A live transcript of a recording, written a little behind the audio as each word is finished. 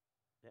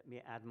Let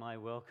me add my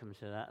welcome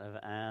to that of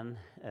Anne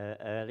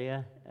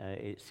earlier.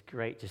 It's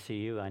great to see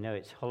you. I know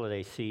it's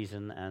holiday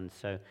season, and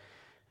so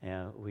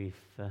we're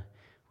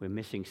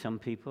missing some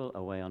people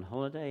away on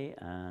holiday,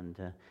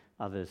 and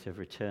others have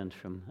returned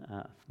from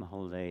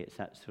holiday. It's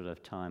that sort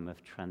of time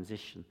of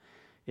transition,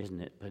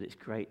 isn't it? But it's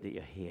great that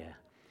you're here.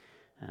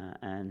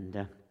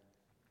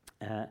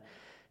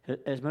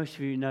 As most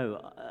of you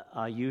know,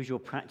 our usual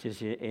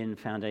practice in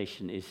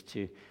Foundation is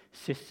to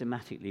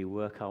systematically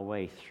work our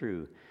way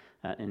through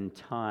an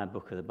entire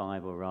book of the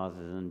Bible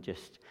rather than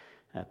just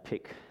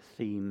pick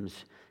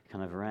themes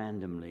kind of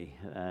randomly.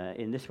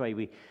 In this way,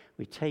 we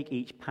take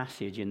each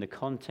passage in the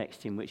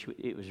context in which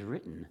it was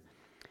written,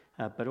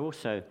 but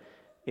also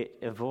it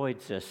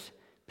avoids us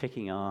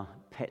picking our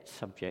pet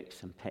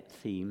subjects and pet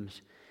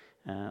themes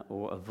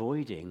or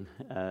avoiding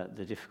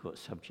the difficult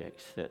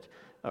subjects that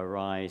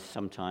arise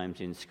sometimes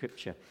in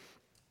Scripture.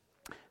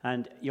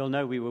 And you'll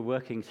know we were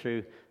working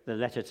through the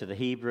letter to the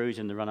Hebrews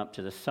in the run-up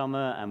to the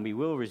summer, and we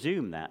will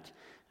resume that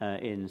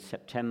in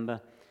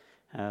September.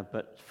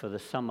 But for the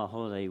summer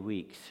holiday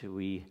weeks,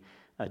 we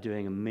are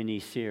doing a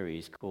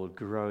mini-series called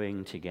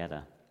Growing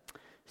Together,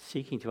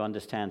 seeking to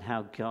understand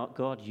how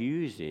God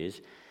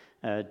uses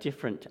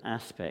different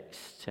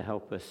aspects to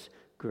help us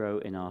grow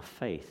in our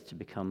faith, to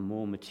become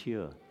more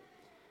mature,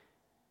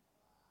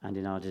 and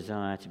in our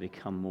desire to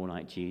become more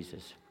like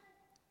Jesus.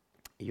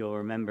 You'll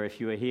remember,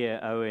 if you were here,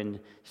 Owen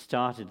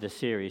started the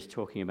series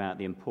talking about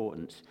the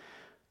importance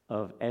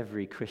of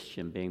every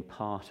Christian being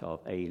part of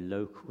a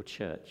local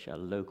church, a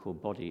local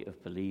body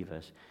of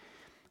believers,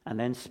 and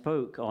then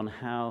spoke on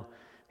how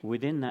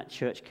within that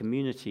church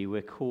community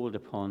we're called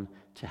upon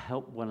to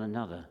help one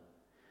another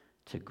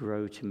to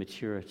grow to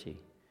maturity,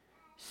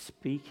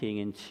 speaking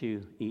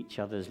into each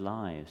other's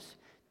lives,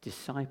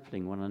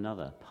 discipling one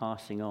another,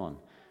 passing on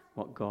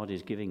what God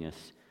is giving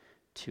us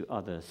to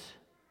others.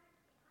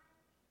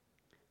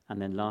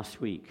 And then last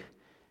week,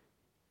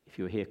 if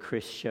you were here,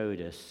 Chris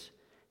showed us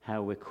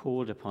how we're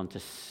called upon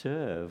to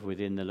serve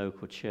within the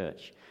local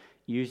church,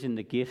 using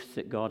the gifts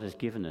that God has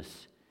given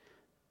us.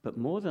 But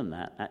more than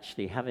that,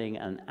 actually having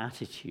an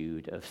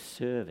attitude of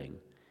serving,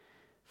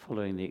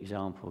 following the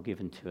example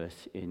given to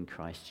us in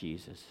Christ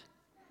Jesus.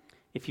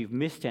 If you've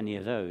missed any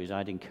of those,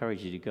 I'd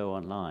encourage you to go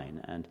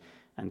online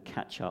and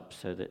catch up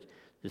so that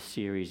the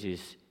series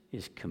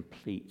is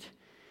complete.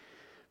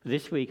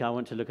 This week, I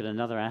want to look at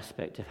another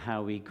aspect of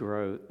how we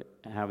grow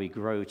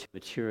to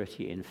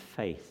maturity in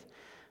faith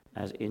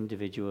as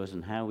individuals,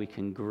 and how we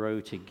can grow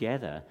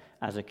together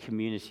as a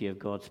community of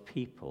God's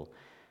people,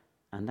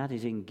 and that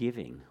is in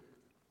giving.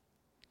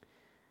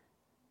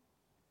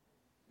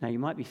 Now, you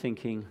might be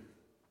thinking,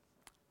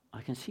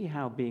 I can see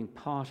how being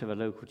part of a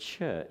local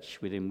church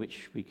within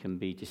which we can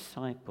be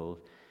discipled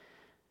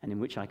and in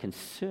which I can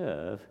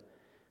serve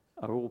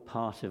are all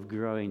part of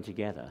growing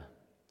together.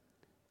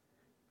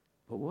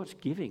 But what's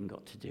giving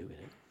got to do with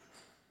it?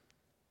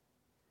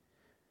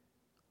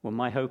 Well,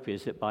 my hope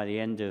is that by the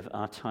end of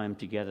our time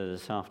together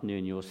this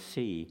afternoon, you'll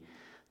see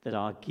that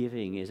our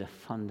giving is a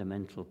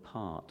fundamental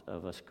part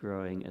of us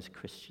growing as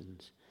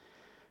Christians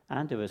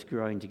and of us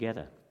growing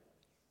together.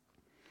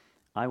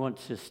 I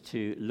want us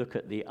to look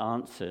at the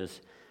answers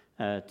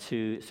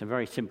to some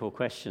very simple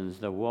questions,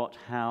 the what,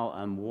 how,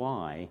 and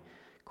why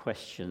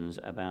questions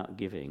about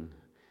giving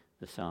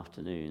this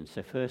afternoon.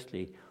 So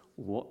firstly,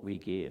 what we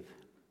give.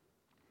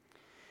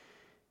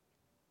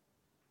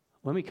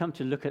 When we come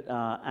to look at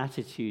our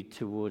attitude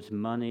towards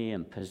money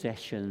and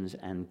possessions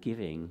and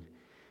giving,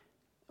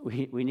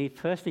 we need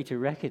firstly to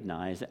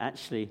recognize that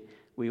actually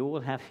we all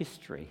have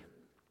history.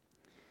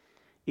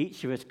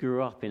 Each of us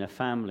grew up in a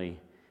family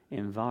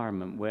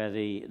environment where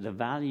the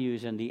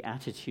values and the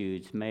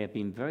attitudes may have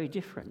been very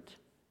different.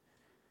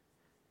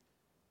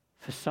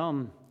 For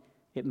some,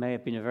 it may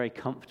have been a very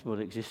comfortable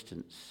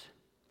existence.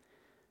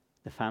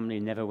 The family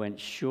never went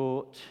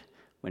short.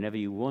 Whenever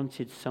you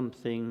wanted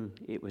something,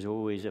 it was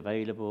always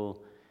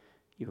available.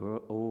 You were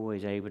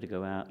always able to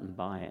go out and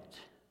buy it.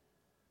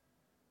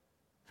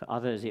 For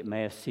others, it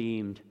may have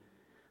seemed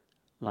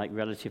like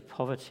relative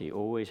poverty,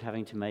 always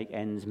having to make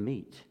ends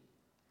meet,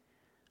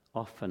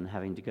 often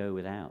having to go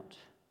without.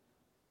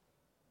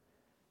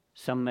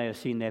 Some may have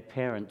seen their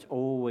parents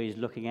always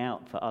looking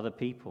out for other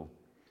people,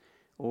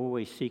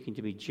 always seeking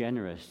to be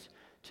generous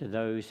to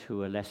those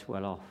who are less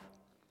well off.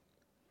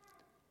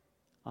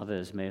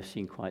 Others may have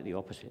seen quite the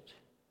opposite.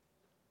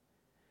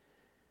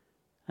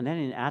 And then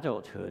in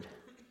adulthood,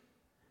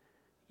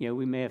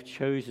 we may have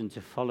chosen to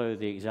follow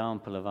the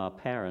example of our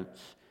parents,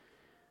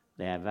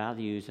 their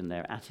values and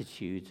their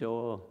attitudes,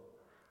 or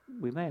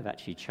we may have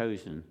actually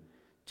chosen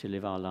to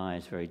live our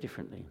lives very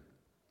differently.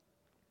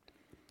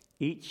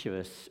 Each of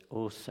us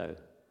also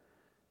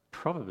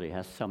probably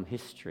has some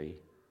history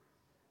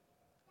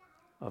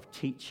of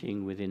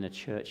teaching within a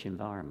church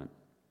environment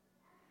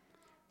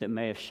that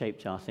may have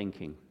shaped our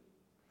thinking.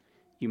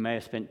 You may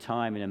have spent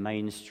time in a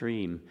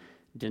mainstream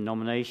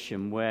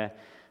denomination where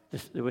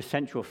there were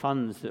central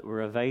funds that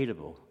were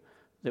available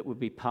that would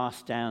be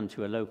passed down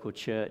to a local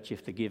church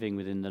if the giving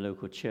within the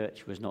local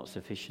church was not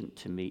sufficient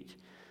to meet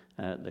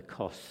the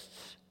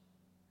costs.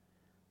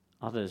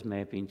 Others may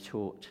have been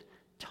taught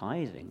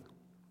tithing,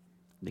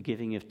 the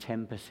giving of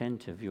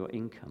 10% of your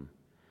income,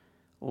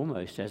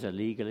 almost as a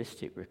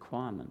legalistic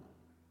requirement.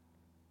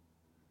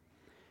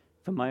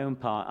 For my own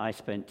part, I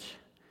spent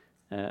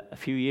a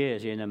few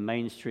years in a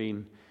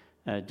mainstream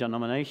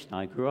denomination.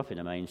 I grew up in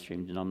a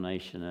mainstream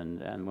denomination,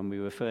 and when we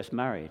were first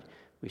married,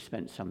 we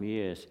spent some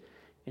years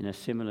in a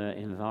similar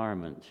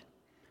environment.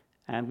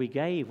 And we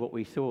gave what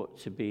we thought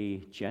to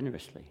be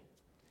generously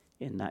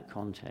in that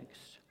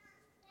context.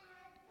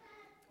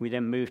 We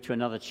then moved to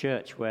another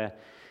church where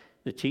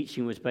the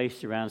teaching was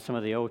based around some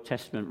of the Old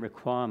Testament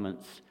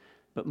requirements,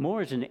 but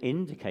more as an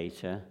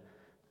indicator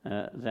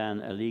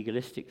than a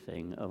legalistic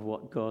thing of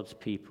what God's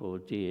people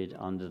did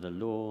under the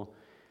law,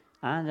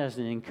 and as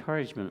an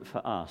encouragement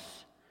for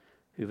us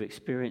who've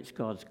experienced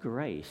God's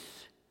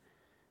grace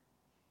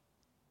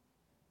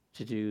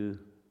to do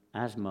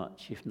as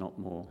much, if not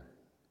more.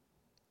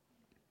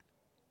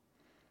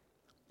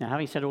 Now,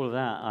 having said all of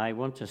that, I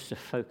want us to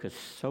focus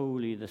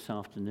solely this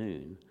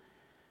afternoon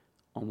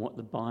on what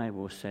the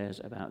Bible says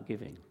about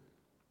giving.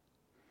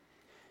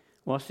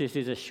 Whilst this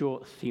is a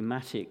short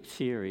thematic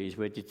series,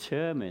 we're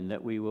determined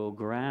that we will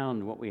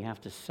ground what we have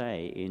to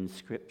say in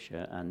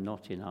Scripture and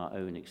not in our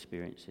own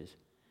experiences,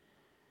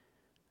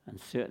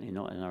 and certainly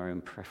not in our own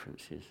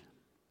preferences.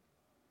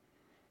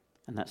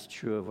 And that's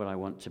true of what I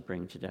want to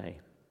bring today.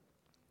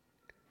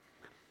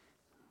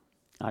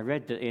 I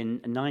read that in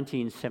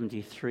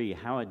 1973,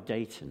 Howard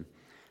Dayton,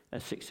 a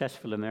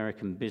successful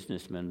American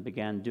businessman,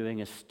 began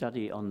doing a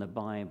study on the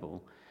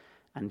Bible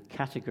and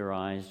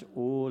categorized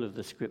all of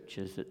the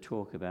scriptures that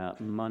talk about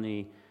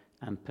money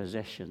and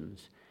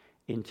possessions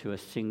into a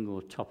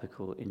single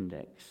topical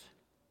index.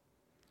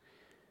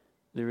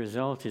 The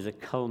result is a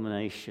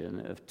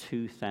culmination of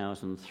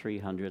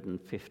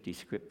 2,350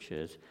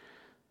 scriptures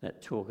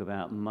that talk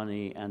about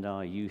money and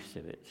our use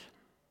of it.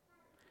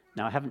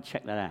 Now, I haven't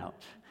checked that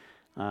out.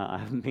 I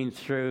haven't been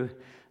through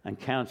and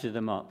counted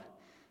them up,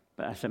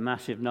 but that's a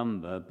massive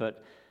number.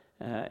 But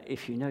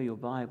if you know your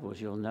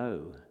Bibles, you'll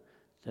know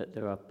that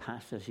there are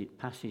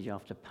passage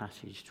after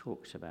passage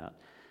talks about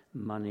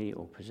money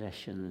or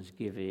possessions,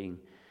 giving,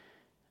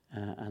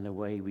 and the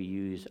way we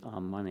use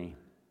our money.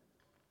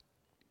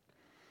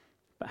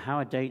 But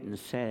Howard Dayton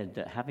said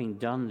that having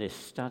done this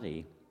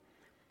study,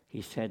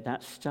 he said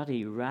that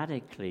study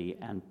radically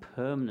and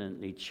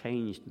permanently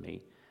changed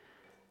me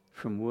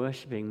from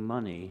worshipping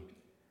money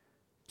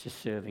to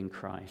serving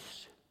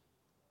Christ.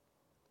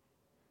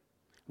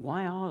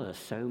 Why are there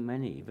so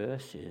many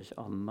verses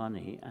on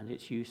money and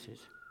its uses?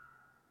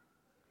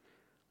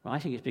 Well, I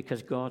think it's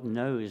because God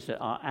knows that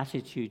our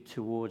attitude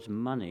towards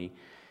money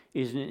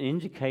is an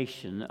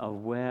indication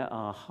of where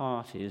our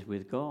heart is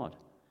with God.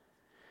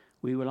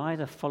 We will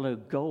either follow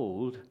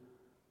gold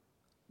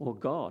or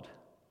God,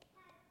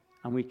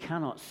 and we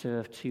cannot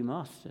serve two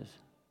masters.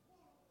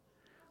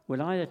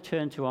 We'll either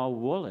turn to our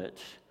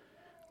wallet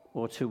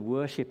or to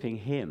worshipping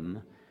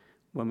Him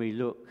when we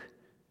look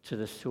to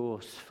the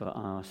source for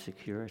our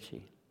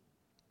security.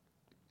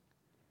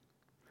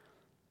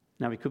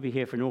 Now, we could be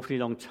here for an awfully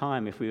long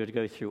time if we were to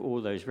go through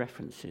all those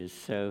references,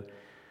 so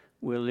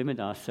we'll limit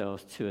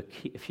ourselves to a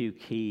few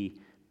key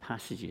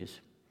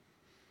passages.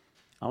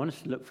 I want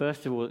us to look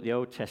first of all at the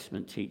Old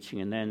Testament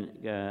teaching and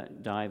then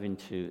dive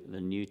into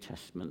the New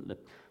Testament.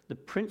 The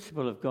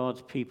principle of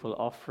God's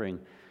people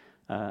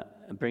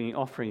bringing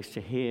offerings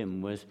to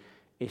Him was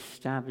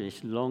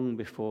established long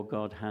before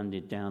God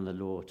handed down the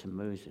law to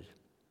Moses.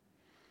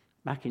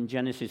 Back in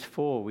Genesis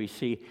 4, we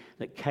see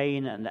that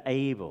Cain and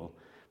Abel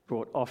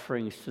brought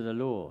offerings to the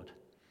Lord.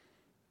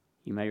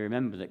 You may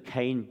remember that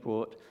Cain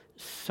brought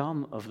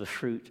some of the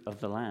fruit of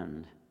the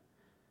land,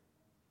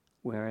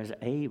 whereas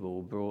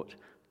Abel brought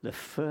the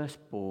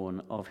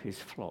firstborn of his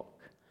flock,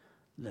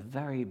 the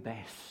very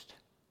best.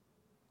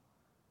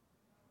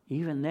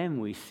 Even then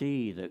we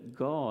see that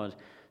God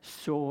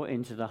saw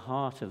into the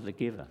heart of the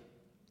giver.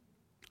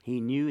 He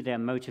knew their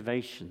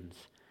motivations,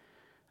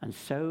 and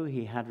so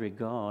He had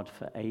regard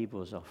for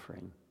Abel's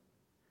offering,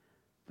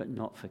 but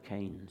not for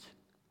Cain's.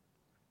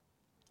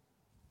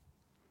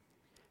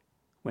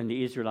 When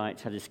the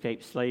Israelites had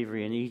escaped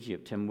slavery in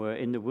Egypt and were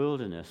in the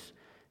wilderness,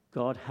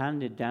 God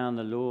handed down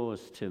the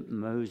laws to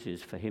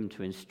Moses for him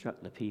to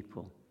instruct the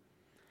people.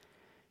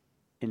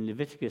 In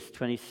Leviticus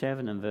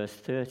 27 and verse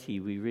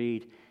 30, we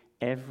read,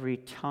 "Every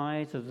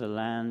tithe of the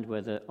land,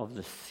 whether of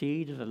the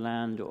seed of the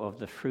land or of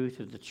the fruit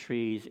of the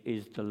trees,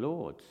 is the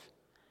Lord's.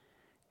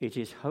 It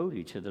is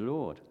holy to the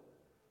Lord."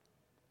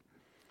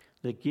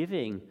 The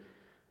giving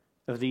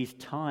of these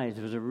tithes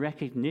was a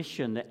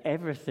recognition that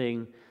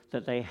everything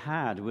that they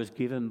had was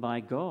given by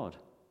God.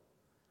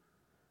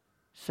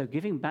 So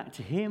giving back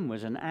to Him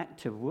was an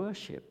act of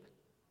worship,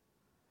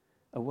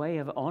 a way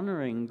of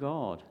honoring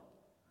God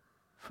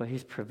for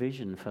His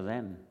provision for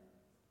them.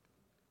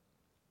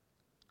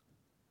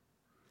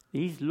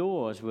 These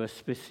laws were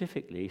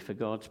specifically for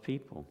God's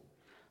people.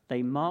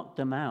 They marked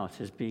them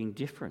out as being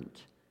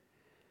different,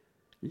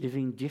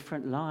 living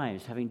different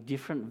lives, having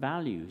different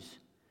values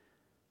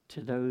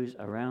to those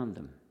around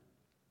them.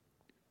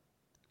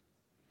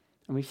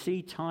 And we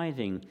see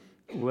tithing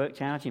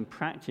worked out in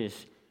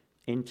practice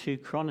in 2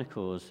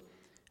 Chronicles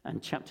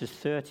and chapters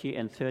 30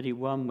 and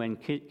 31, when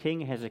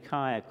King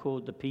Hezekiah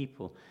called the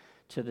people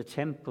to the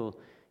temple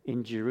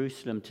in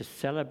Jerusalem to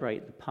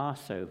celebrate the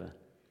Passover.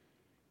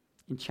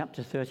 In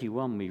chapter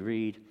 31 we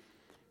read,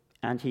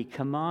 "And he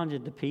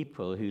commanded the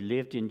people who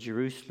lived in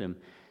Jerusalem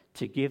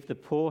to give the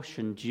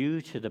portion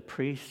due to the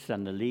priests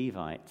and the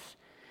Levites,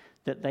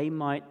 that they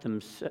might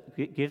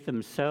give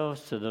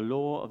themselves to the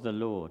law of the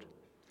Lord.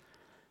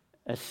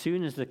 As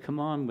soon as the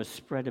command was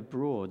spread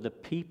abroad, the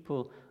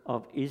people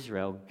of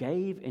Israel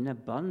gave in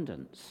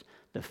abundance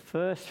the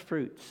first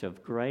fruits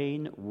of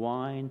grain,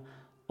 wine,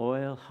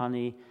 oil,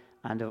 honey,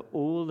 and of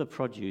all the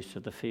produce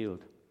of the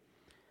field.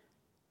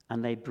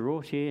 And they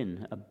brought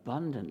in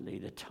abundantly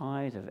the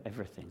tithe of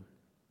everything.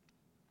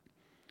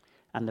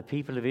 And the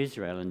people of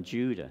Israel and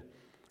Judah,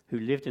 who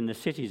lived in the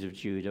cities of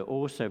Judah,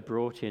 also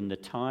brought in the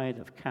tithe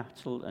of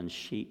cattle and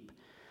sheep,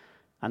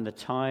 and the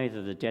tithe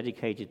of the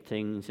dedicated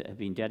things that had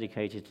been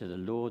dedicated to the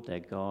Lord their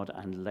God,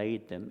 and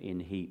laid them in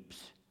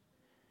heaps.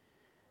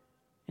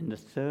 In the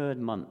 3rd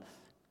month,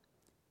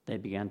 they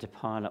began to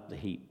pile up the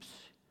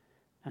heaps,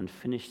 and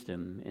finished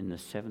them in the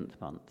 7th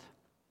month."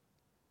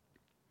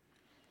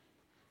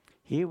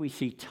 Here we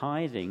see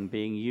tithing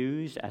being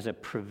used as a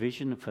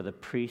provision for the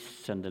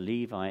priests and the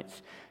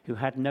Levites who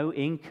had no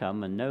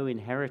income and no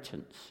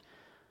inheritance.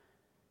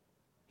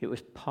 It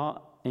was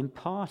in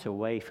part a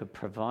way for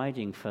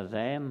providing for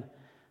them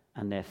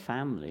and their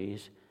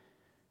families,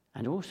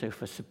 and also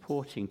for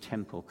supporting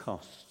temple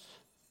costs.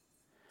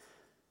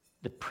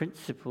 The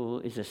principle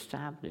is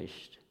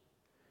established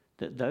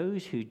that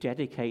those who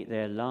dedicate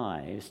their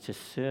lives to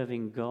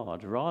serving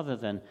God rather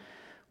than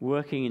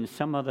working in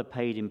some other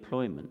paid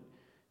employment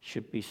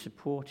should be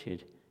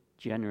supported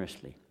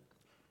generously.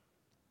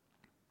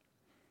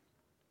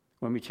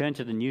 When we turn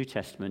to the New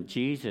Testament,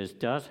 Jesus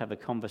does have a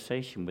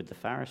conversation with the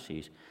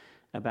Pharisees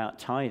about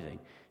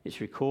tithing.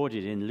 It's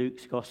recorded in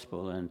Luke's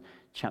Gospel and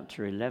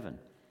chapter 11.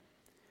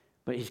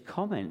 But his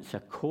comments are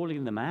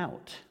calling them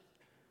out.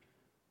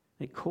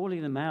 They're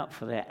calling them out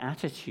for their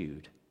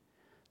attitude.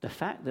 The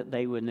fact that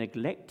they were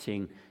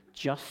neglecting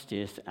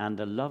justice and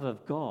the love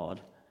of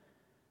God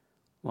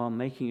while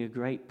making a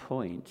great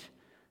point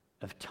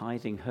of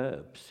tithing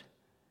herbs.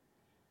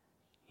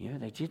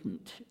 They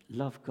didn't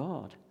love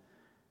God.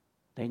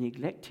 They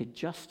neglected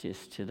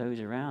justice to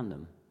those around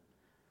them,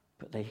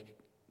 but they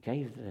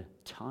gave the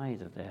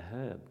tithe of their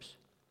herbs.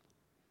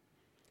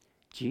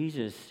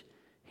 Jesus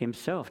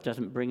himself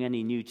doesn't bring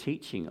any new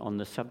teaching on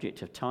the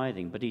subject of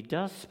tithing, but he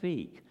does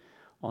speak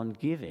on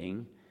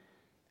giving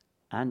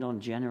and on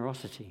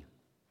generosity.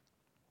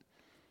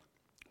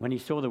 When he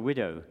saw the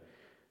widow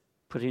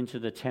put into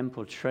the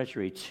temple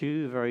treasury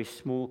 2 very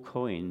small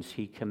coins,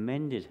 he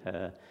commended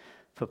her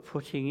for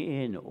putting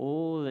in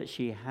all that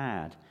she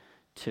had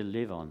to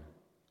live on,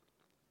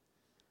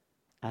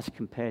 as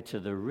compared to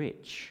the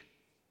rich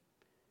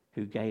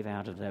who gave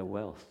out of their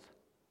wealth.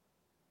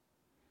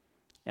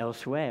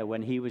 Elsewhere,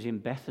 when he was in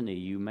Bethany,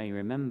 you may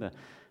remember,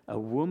 a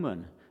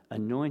woman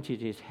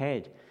anointed his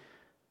head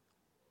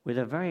with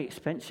a very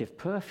expensive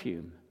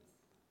perfume.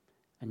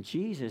 And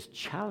Jesus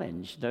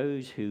challenged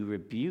those who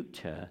rebuked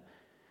her,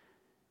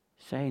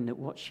 saying that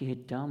what she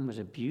had done was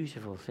a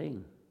beautiful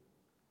thing.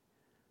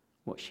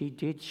 What she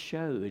did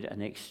showed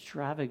an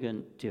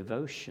extravagant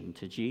devotion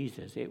to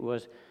Jesus. It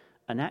was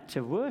an act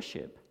of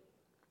worship.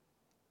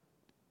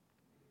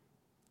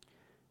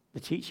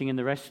 The teaching in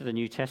the rest of the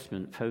New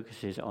Testament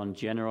focuses on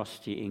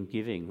generosity in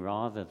giving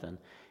rather than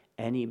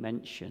any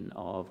mention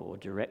of or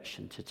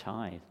direction to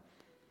tithe.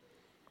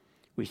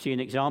 We see an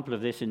example of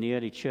this in the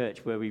early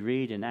church where we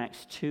read in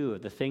Acts 2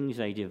 of the things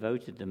they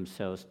devoted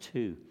themselves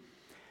to.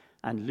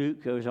 And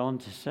Luke goes on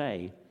to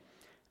say,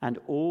 "And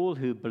all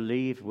who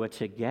believed were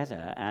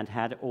together and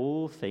had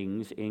all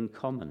things in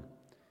common.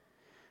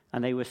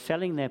 And they were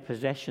selling their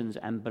possessions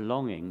and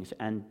belongings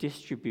and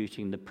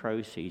distributing the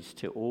proceeds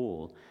to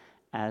all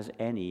as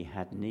any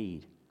had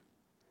need."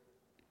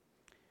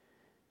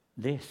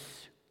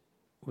 This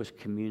was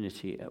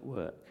community at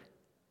work.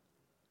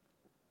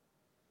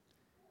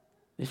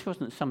 This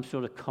wasn't some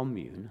sort of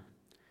commune.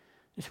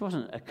 This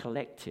wasn't a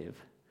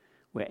collective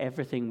where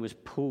everything was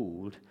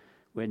pooled,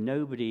 where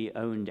nobody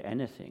owned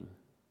anything.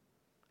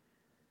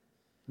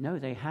 No,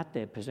 they had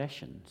their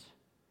possessions,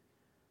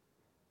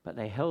 but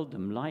they held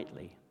them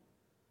lightly.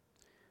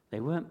 They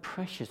weren't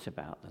precious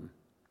about them.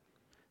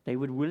 They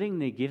would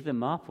willingly give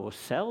them up or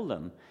sell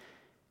them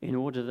in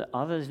order that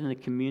others in the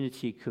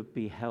community could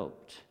be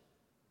helped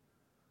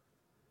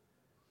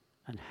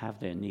and have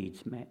their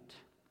needs met.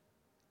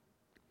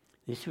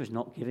 This was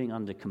not giving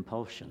under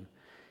compulsion.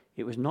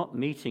 It was not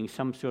meeting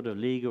some sort of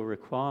legal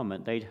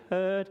requirement. They'd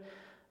heard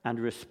and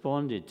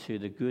responded to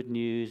the good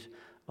news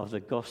of the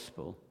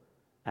gospel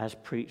as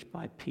preached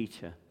by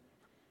Peter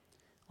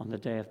on the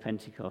day of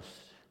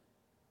Pentecost.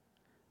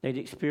 They'd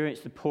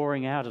experienced the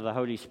pouring out of the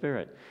Holy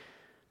Spirit.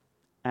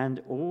 And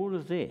all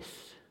of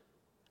this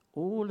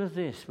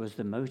was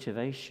the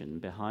motivation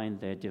behind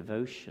their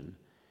devotion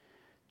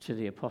to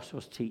the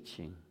apostles'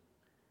 teaching,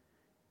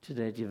 to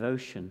their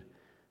devotion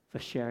for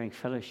sharing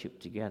fellowship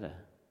together,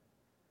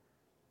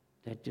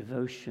 their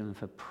devotion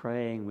for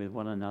praying with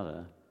one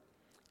another,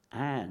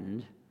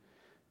 and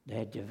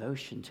their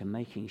devotion to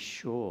making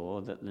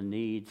sure that the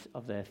needs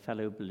of their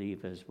fellow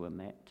believers were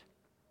met.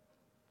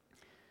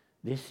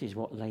 This is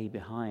what lay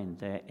behind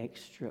their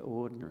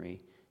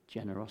extraordinary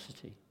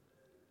generosity.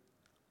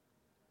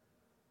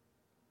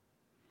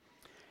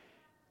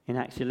 In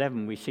Acts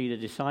 11, we see the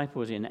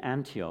disciples in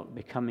Antioch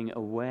becoming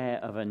aware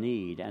of a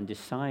need and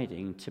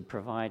deciding to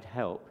provide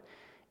help,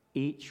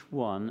 each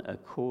one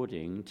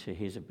according to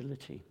his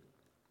ability.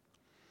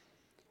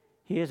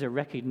 Here's a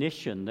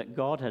recognition that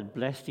God had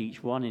blessed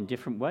each one in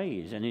different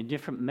ways and in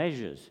different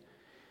measures.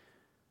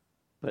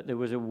 But there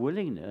was a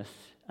willingness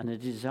and a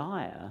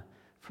desire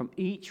from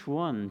each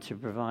one to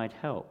provide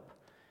help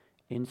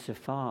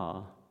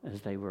insofar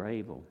as they were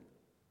able.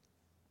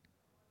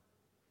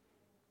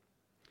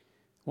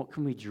 What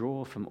can we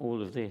draw from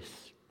all of this?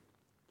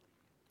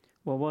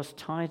 Well, whilst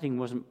tithing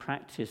wasn't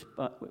practiced,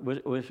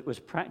 but was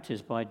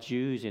practiced by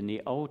Jews in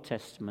the Old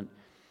Testament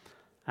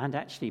and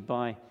actually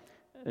by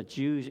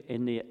Jews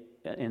in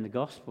the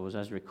Gospels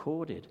as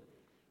recorded,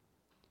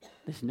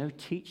 there's no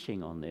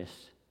teaching on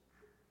this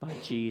by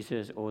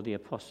Jesus or the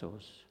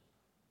apostles.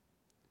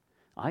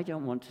 I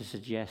don't want to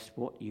suggest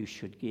what you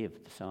should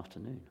give this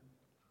afternoon.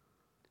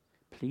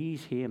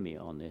 Please hear me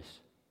on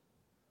this.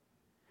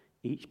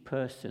 Each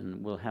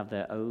person will have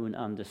their own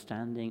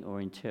understanding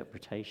or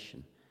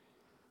interpretation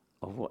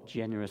of what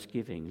generous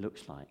giving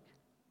looks like.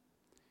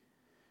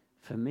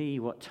 For me,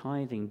 what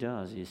tithing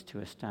does is to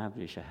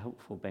establish a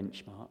helpful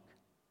benchmark.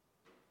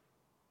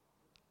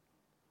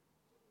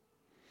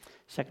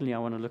 Secondly, I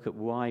want to look at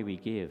why we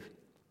give.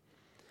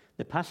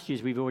 The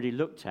passages we've already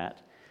looked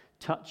at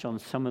touch on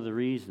some of the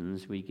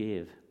reasons we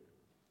give.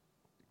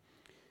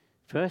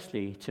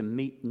 Firstly, to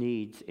meet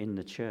needs in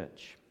the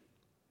church.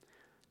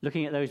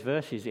 Looking at those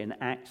verses in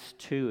Acts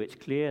 2, it's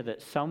clear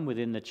that some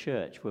within the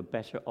church were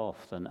better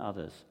off than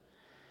others.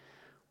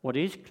 What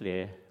is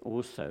clear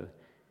also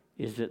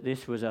is that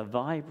this was a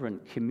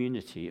vibrant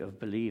community of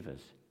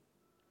believers.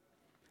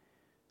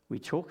 We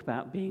talk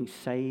about being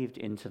saved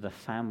into the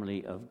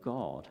family of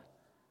God.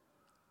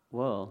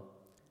 Well,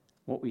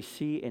 what we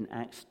see in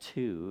Acts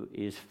 2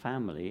 is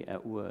family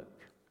at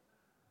work.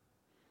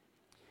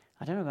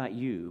 I don't know about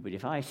you, but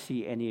if I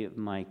see any of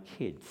my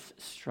kids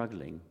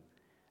struggling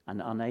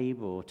and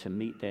unable to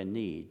meet their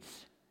needs,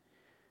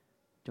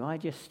 do I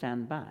just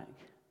stand back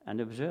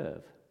and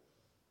observe?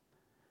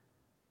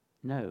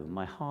 No,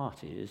 my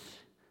heart is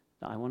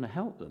that I want to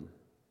help them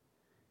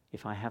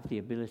if I have the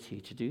ability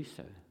to do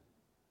so.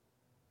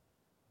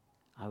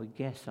 I would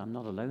guess I'm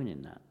not alone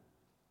in that.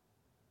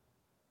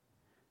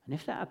 And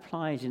if that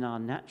applies in our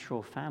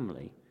natural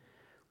family,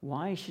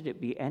 why should it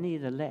be any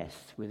the less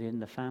within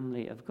the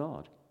family of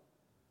God?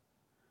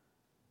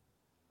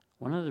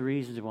 One of the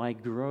reasons why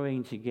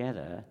growing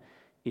together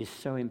is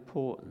so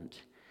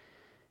important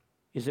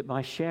is that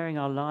by sharing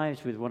our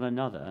lives with one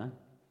another,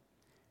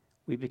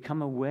 we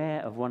become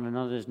aware of one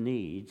another's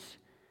needs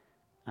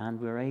and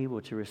we're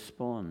able to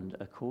respond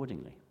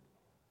accordingly.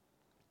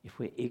 If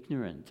we're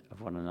ignorant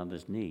of one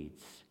another's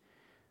needs,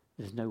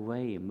 there's no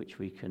way in which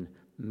we can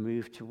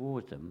move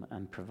toward them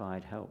and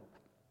provide help.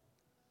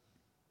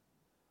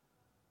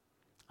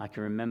 I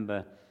can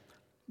remember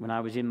when I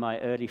was in my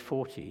early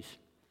 40s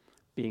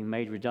being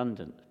made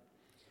redundant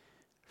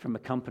from a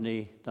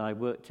company that I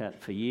worked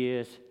at for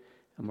years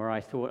and where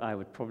I thought I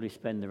would probably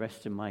spend the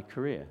rest of my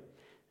career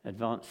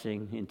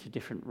advancing into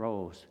different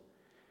roles.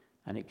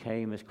 And it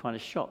came as quite a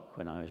shock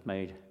when I was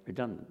made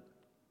redundant.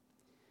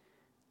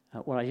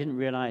 What I didn't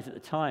realize at the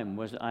time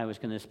was that I was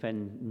going to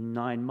spend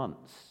 9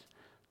 months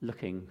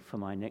looking for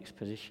my next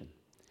position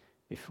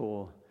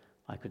before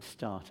I could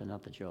start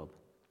another job.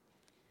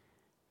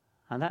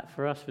 And that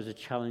for us was a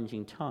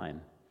challenging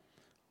time,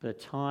 but a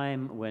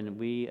time when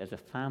we as a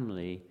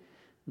family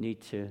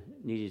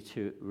needed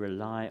to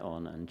rely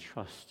on and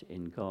trust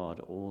in God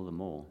all the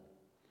more.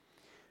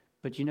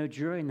 But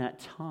during that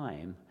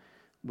time,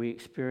 we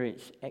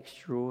experienced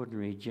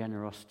extraordinary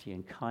generosity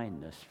and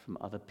kindness from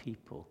other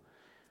people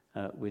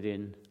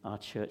within our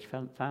church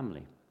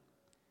family.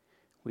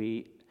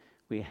 We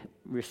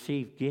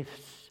received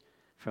gifts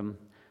from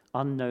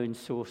unknown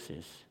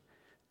sources,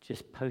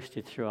 just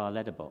posted through our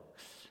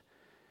letterbox.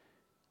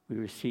 We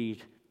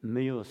received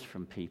meals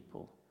from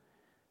people,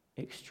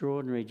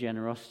 extraordinary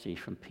generosity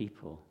from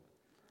people,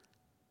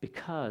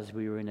 because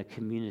we were in a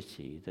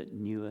community that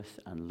knew us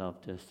and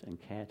loved us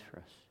and cared for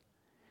us.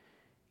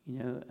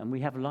 And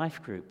we have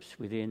life groups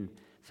within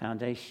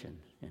Foundation.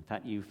 In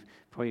fact, you've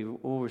probably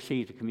all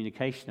received a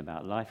communication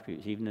about life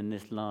groups, even in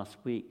this last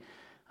week.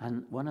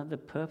 And one of the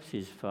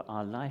purposes for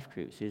our life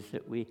groups is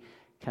that we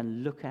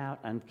can look out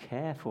and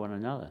care for one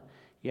another.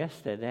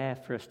 Yes, they're there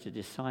for us to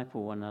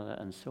disciple one another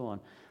and so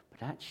on,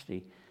 but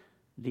actually,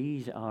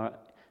 these are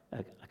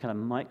a kind of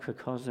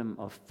microcosm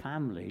of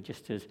family.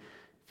 Just as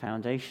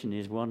Foundation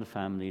is one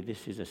family,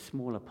 this is a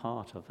smaller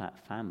part of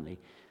that family,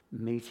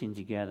 meeting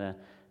together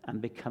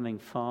and becoming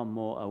far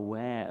more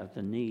aware of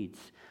the needs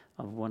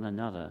of one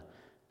another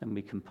than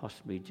we can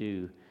possibly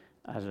do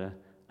as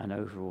an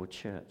overall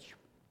church.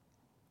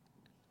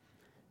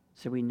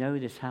 So we know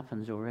this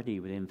happens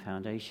already within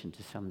Foundation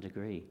to some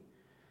degree,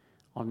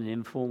 on an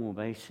informal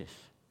basis.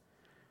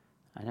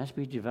 And as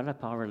we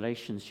develop our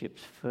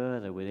relationships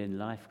further within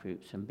life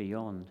groups and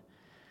beyond,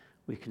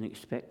 we can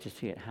expect to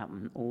see it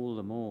happen all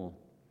the more.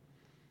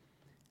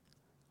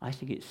 I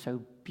think it's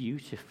so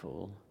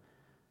beautiful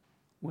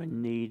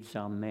when needs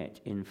are met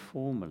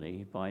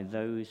informally by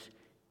those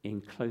in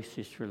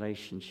closest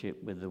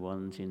relationship with the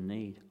ones in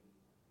need.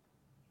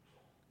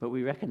 But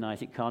we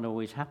recognize it can't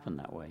always happen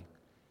that way.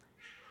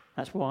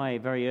 That's why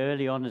very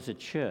early on as a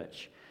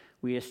church,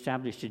 we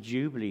established a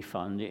Jubilee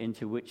Fund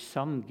into which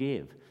some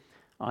give,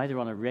 either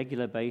on a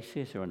regular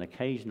basis or an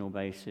occasional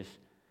basis.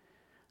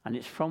 And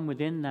it's from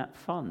within that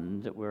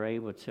fund that we're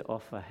able to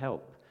offer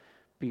help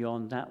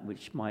beyond that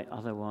which might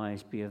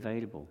otherwise be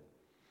available,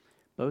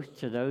 both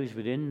to those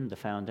within the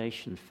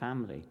Foundation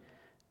family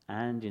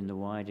and in the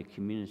wider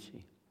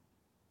community.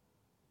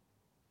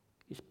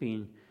 It's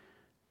been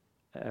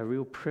a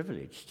real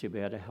privilege to be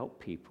able to help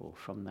people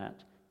from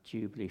that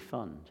Jubilee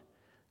Fund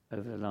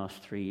over the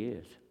last 3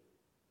 years.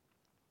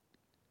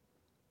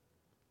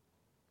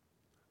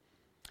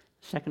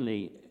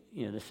 Secondly,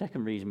 the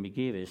second reason we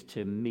give is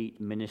to meet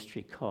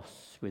ministry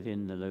costs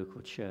within the local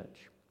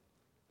church.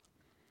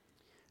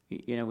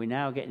 We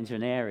now get into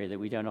an area that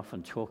we don't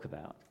often talk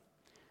about,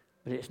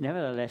 but it's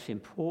nevertheless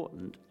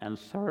important and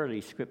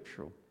thoroughly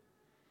scriptural.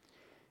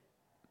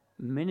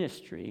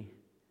 Ministry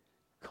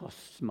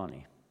costs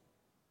money.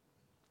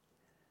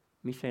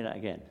 Let me say that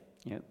again.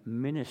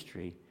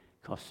 Ministry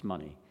costs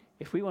money.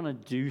 If we want to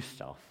do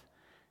stuff,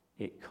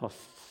 it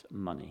costs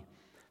money.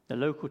 The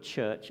local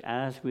church,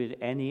 as with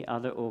any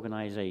other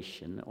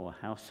organization or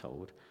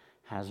household,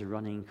 has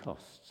running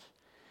costs.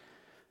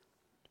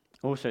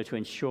 Also, to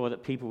ensure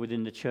that people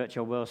within the church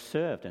are well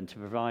served and to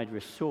provide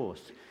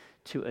resource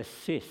to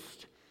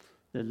assist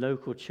the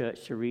local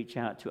church to reach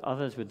out to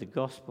others with the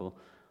gospel,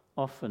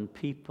 often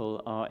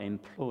people are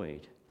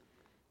employed.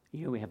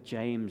 We have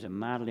James and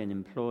Madeline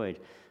employed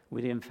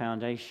within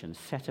Foundation,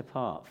 set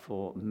apart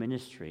for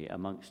ministry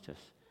amongst us.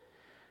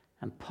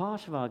 And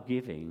part of our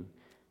giving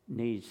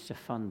needs to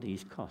fund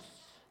these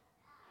costs.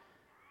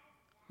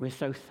 We're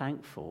so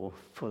thankful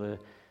for the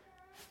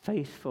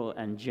faithful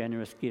and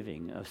generous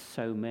giving of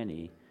so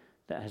many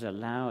that has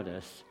allowed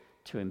us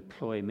to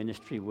employ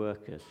ministry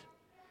workers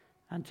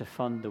and to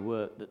fund the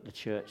work that the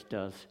church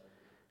does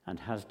and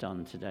has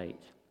done to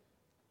date.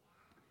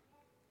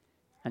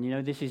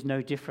 And this is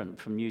no different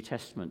from New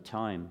Testament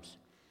times.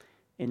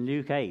 In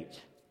Luke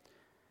 8,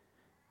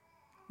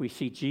 we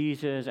see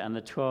Jesus and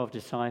the 12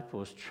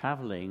 disciples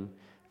traveling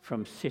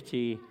from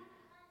city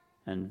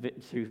and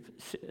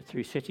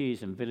through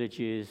cities and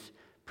villages,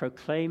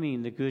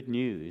 proclaiming the good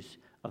news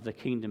of the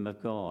kingdom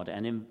of God.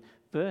 And in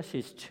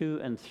verses 2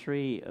 and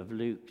 3 of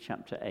Luke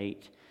chapter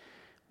 8,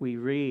 we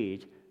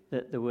read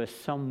that there were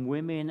some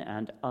women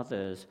and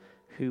others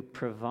who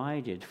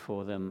provided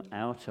for them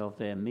out of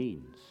their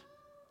means.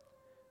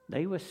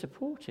 They were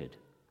supported.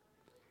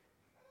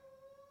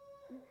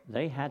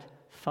 They had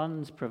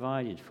funds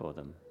provided for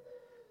them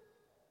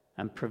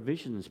and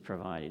provisions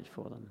provided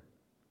for them.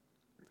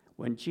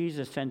 When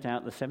Jesus sent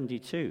out the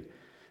 72,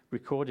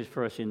 recorded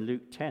for us in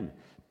Luke 10,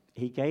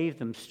 he gave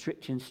them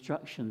strict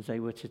instructions. They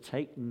were to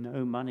take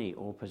no money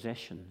or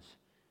possessions,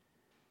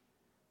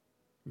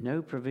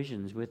 no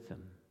provisions with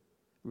them.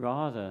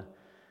 Rather,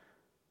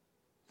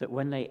 that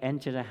when they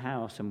entered a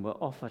house and were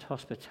offered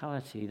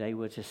hospitality, they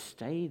were to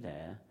stay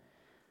there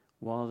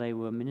while they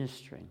were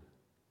ministering.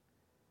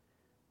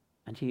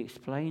 And he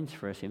explains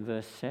for us in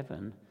verse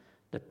 7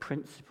 the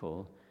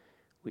principle,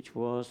 which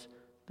was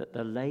that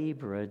the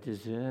laborer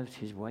deserved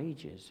his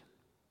wages.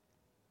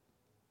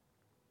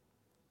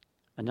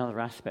 Another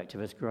aspect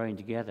of us growing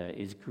together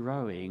is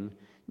growing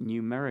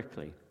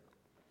numerically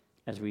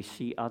as we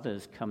see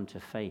others come to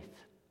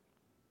faith.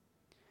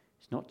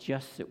 It's not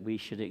just that we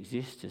should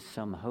exist as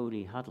some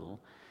holy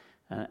huddle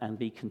and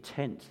be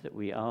content that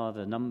we are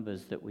the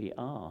numbers that we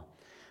are.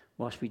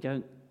 Whilst we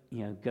don't,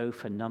 go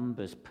for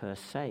numbers per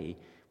se,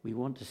 we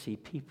want to see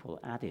people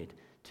added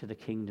to the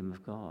kingdom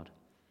of God.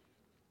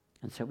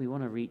 And so we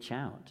want to reach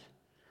out.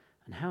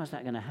 And how is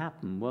that going to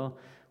happen? Well,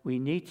 we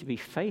need to be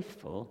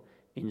faithful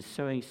in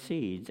sowing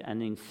seeds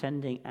and in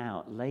sending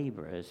out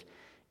laborers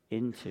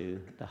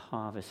into the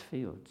harvest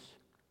fields.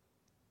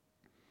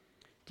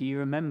 Do you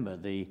remember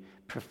the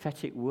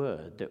prophetic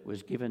word that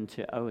was given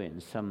to Owen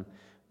some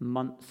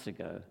months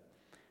ago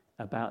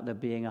about there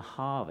being a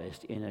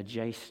harvest in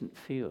adjacent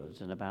fields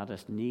and about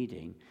us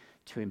needing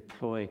to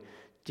employ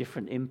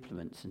different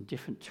implements and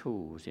different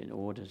tools in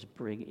order to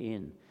bring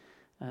in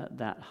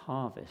that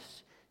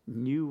harvest,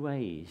 new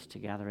ways to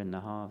gather in the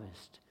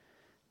harvest?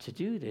 To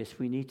do this,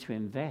 we need to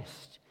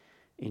invest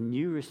in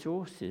new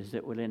resources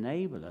that will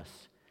enable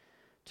us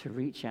to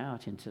reach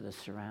out into the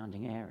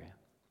surrounding area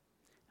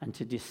and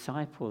to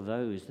disciple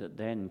those that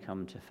then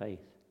come to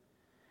faith.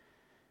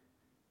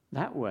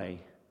 That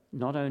way,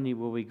 not only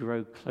will we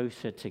grow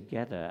closer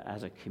together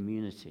as a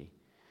community,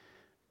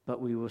 but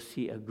we will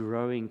see a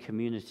growing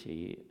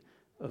community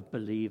of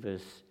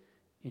believers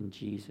in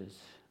Jesus.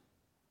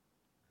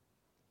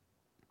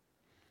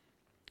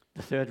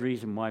 The third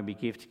reason why we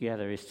give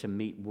together is to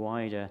meet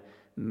wider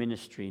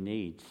ministry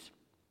needs.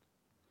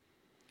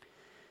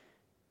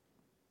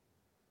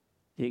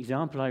 The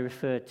example I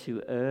referred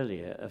to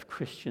earlier of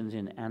Christians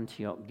in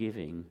Antioch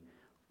giving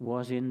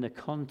was in the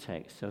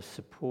context of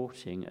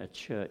supporting a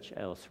church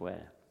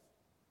elsewhere.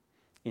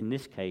 In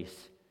this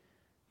case,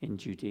 in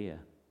Judea.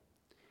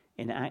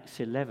 In Acts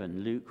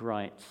 11, Luke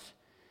writes,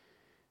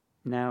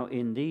 "Now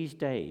in these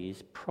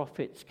days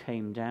prophets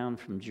came down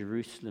from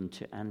Jerusalem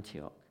to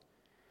Antioch,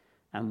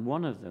 and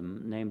one of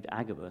them, named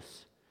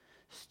Agabus,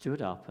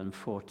 stood up and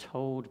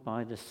foretold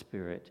by the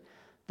Spirit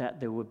that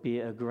there would be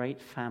a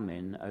great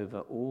famine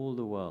over all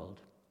the world.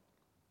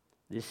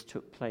 This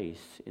took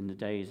place in the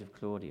days of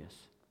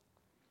Claudius.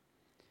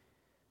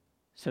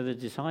 So the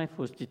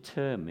disciples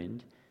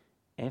determined,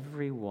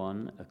 every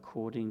one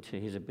according to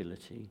his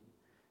ability,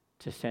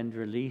 to send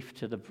relief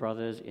to the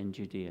brothers in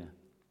Judea.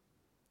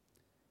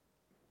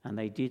 And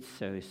they did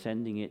so,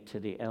 sending it to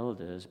the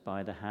elders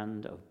by the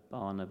hand of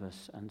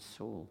Barnabas and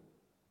Saul."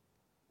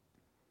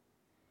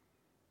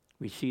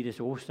 We see this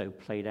also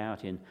played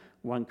out in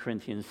 1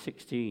 Corinthians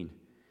 16,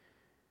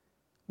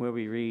 where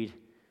we read,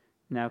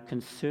 "Now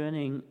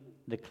concerning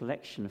the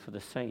collection for the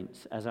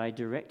saints, as I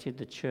directed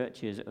the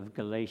churches of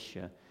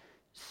Galatia,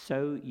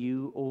 so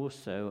you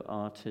also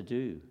are to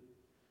do."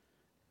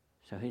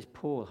 So here's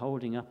Paul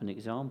holding up an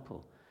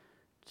example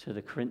to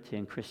the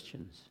Corinthian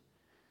Christians.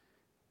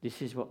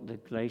 This is what the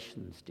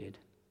Galatians did.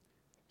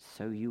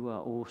 So you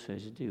are also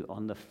to do.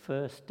 On the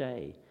first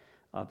day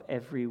of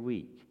every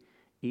week,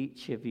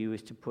 each of you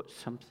is to put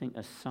something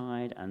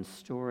aside and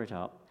store it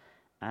up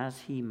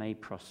as he may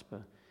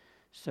prosper,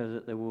 so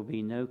that there will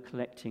be no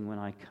collecting when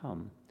I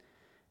come.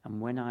 And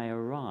when I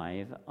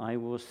arrive, I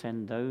will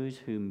send those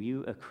whom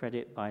you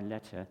accredit by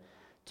letter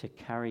to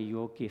carry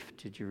your gift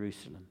to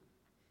Jerusalem.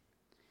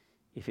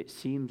 If it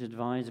seems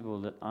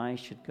advisable that I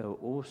should go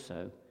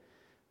also,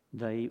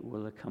 they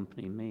will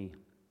accompany me.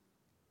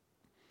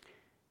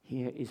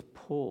 Here is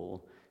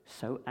Paul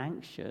so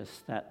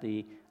anxious that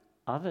the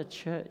other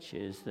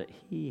churches that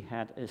he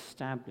had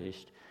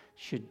established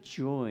should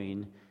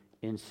join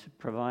in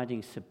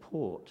providing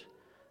support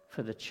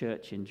for the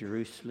church in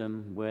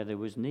Jerusalem where there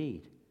was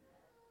need.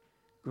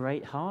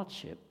 Great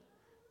hardship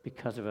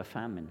because of a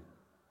famine.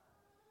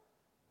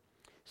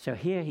 So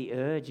here he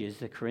urges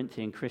the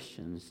Corinthian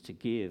Christians to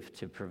give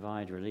to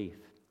provide relief.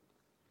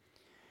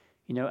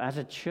 You know, as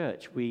a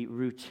church, we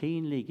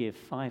routinely give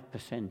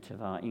 5%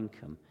 of our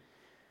income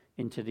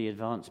into the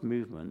advanced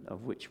movement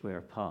of which we're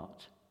a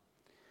part.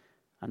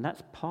 And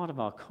that's part of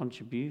our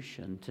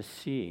contribution to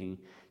seeing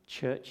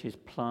churches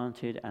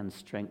planted and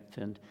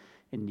strengthened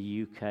in the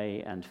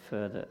UK and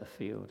further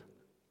afield.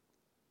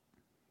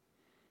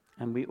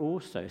 And we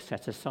also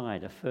set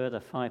aside a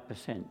further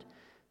 5%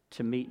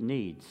 to meet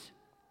needs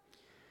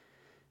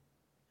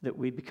that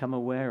we become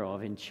aware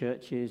of in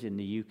churches in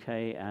the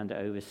UK and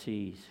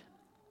overseas.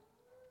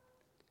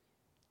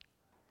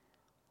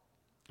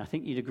 I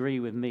think you'd agree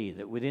with me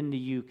that within the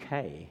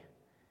UK,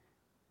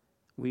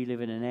 we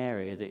live in an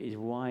area that is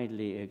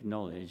widely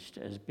acknowledged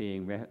as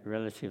being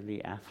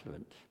relatively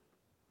affluent.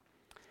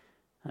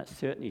 That's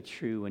certainly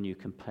true when you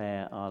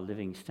compare our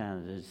living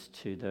standards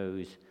to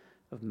those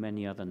of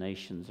many other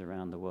nations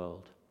around the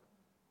world.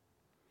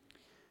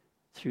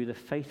 Through the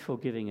faithful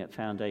giving at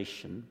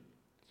Foundation,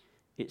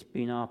 it's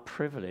been our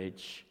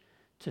privilege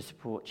to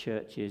support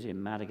churches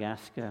in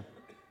Madagascar,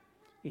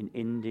 in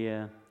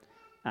India,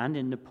 and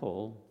in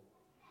Nepal,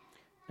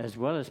 as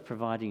well as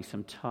providing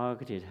some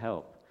targeted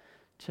help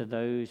to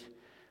those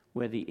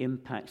where the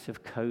impacts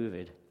of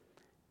COVID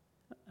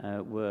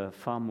were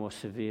far more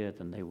severe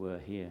than they were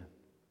here.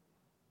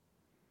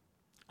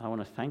 I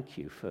want to thank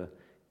you for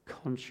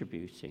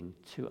contributing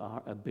to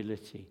our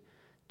ability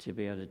to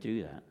be able to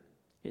do that.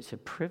 It's a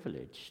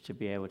privilege to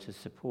be able to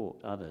support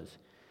others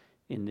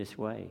in this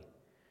way.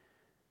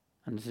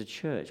 And as a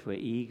church, we're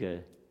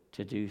eager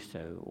to do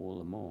so all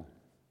the more.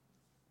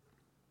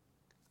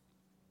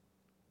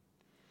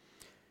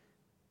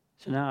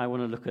 So now I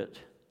want to look at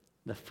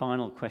the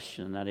final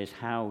question, and that is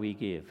how we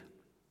give.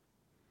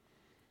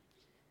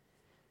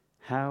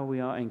 How we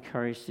are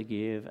encouraged to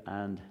give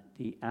and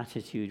the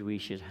attitude we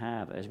should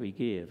have as we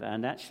give.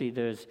 And actually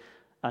there's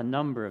a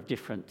number of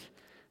different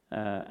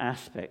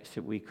aspects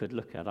that we could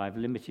look at. I've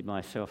limited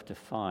myself to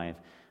 5.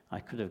 I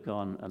could have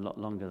gone a lot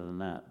longer than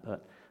that,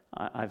 but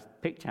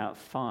I've picked out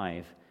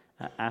 5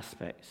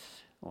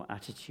 aspects or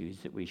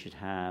attitudes that we should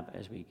have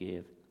as we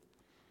give.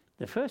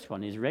 The first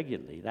one is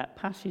regularly. That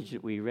passage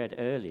that we read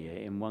earlier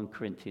in 1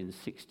 Corinthians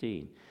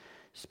 16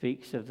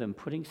 speaks of them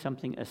putting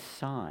something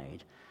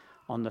aside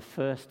on the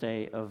first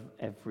day of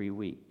every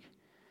week.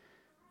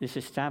 This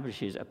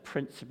establishes a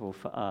principle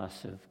for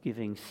us of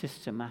giving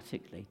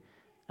systematically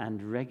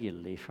and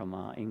regularly from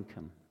our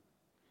income,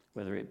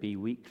 whether it be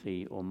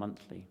weekly or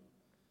monthly.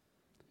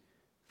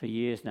 For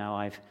years now,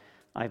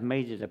 I've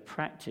made it a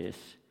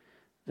practice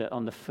that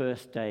on the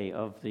first day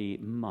of the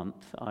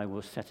month, I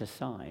will set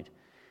aside.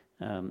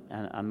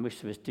 And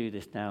most of us do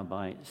this now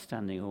by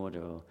standing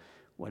order or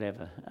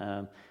whatever.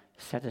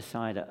 Set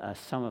aside a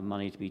sum of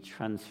money to be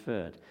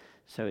transferred.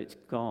 So it's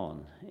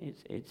gone.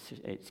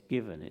 It's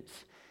given.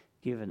 It's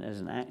given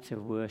as an act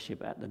of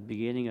worship at the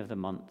beginning of the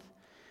month.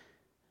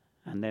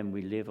 And then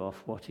we live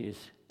off what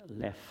is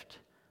left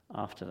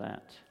after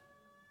that.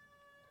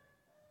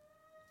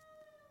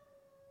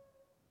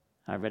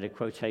 I read a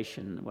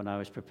quotation when I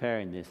was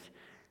preparing this,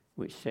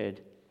 which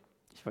said,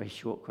 it's a very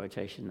short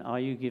quotation, "Are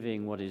you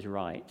giving what is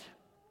right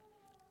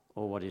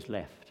or what is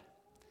left?"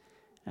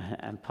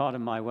 And part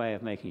of my way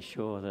of making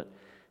sure that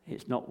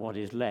it's not what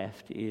is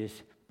left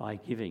is by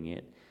giving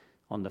it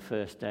on the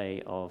first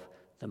day of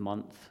the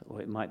month,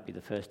 or it might be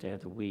the first day of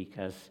the week,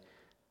 as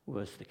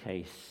was the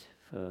case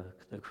for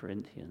the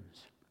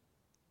Corinthians.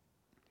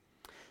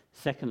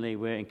 Secondly,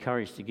 we're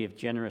encouraged to give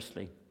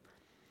generously.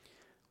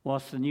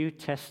 Whilst the New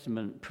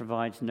Testament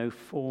provides no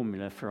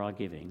formula for our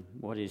giving,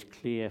 what is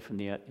clear from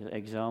the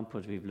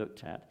examples we've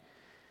looked at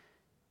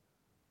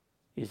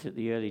is that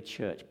the early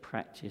church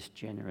practiced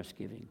generous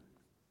giving.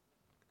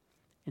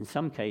 In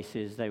some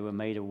cases, they were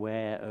made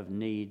aware of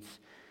needs,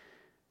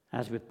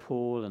 as with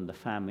Paul and the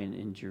famine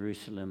in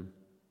Jerusalem.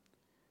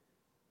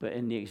 But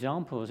in the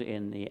examples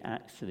in the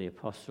Acts of the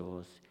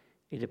Apostles,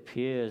 it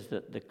appears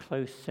that the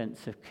close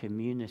sense of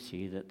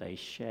community that they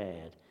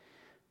shared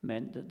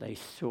meant that they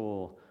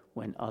saw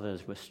when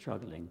others were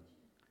struggling,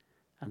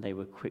 and they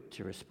were quick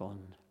to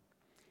respond,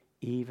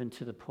 even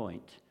to the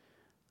point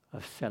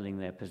of selling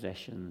their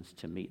possessions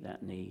to meet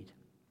that need.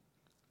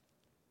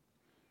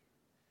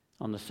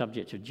 On the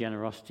subject of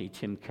generosity,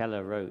 Tim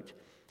Keller wrote,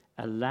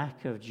 "A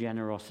lack of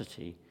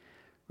generosity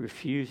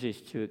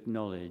refuses to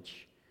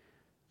acknowledge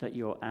that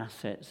your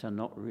assets are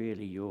not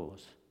really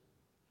yours,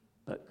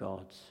 but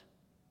God's."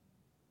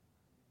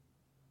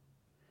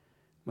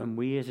 When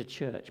we as a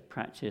church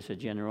practice a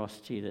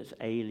generosity that's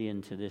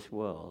alien to this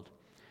world,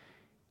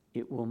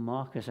 it will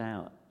mark us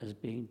out as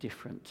being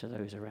different to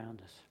those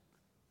around us.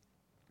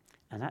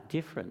 And that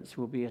difference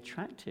will be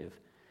attractive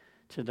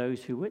to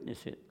those who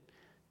witness it,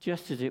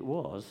 just as it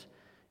was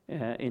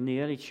in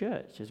the early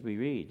church, as we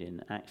read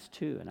in Acts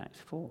 2 and Acts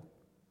 4.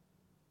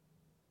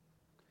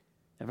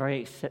 A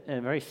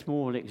very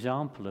small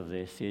example of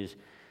this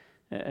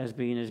has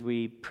been as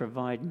we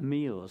provide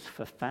meals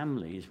for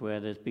families where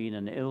there's been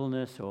an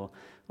illness or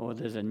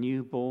there's a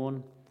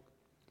newborn.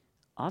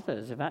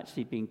 Others have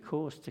actually been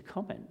caused to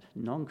comment.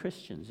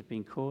 Non-Christians have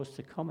been caused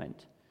to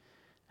comment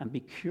and be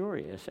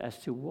curious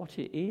as to what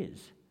it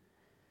is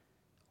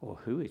or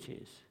who it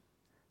is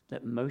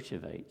that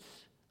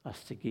motivates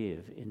us to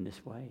give in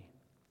this way.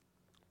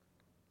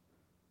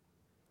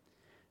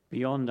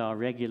 Beyond our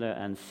regular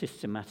and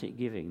systematic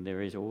giving,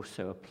 there is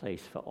also a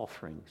place for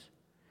offerings.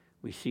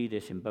 We see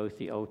this in both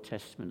the Old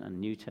Testament and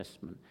New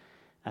Testament,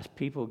 as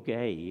people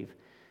gave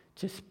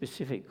to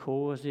specific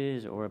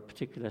causes or a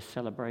particular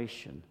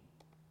celebration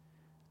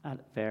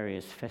at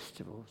various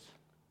festivals.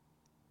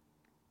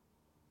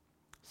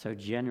 So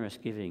generous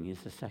giving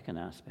is the second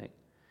aspect.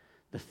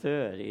 The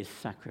third is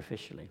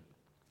sacrificially.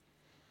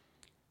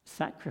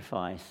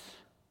 Sacrifice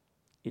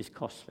is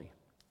costly.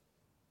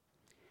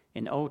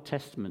 In Old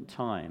Testament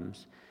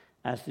times,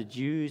 as the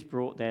Jews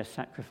brought their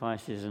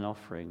sacrifices and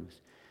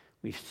offerings,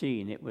 we've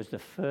seen it was the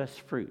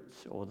first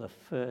fruits or the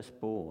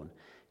firstborn.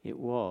 It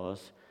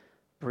was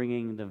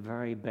bringing the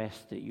very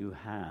best that you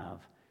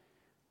have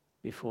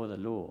before the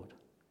Lord.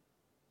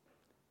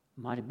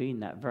 Might have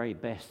been that very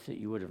best that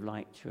you would have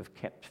liked to have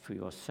kept for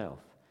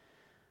yourself.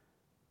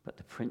 But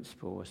the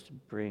principle was to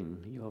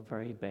bring your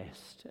very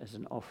best as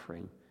an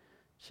offering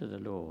to the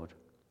Lord.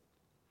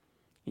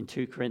 In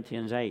 2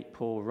 Corinthians 8,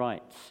 Paul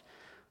writes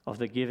of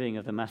the giving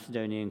of the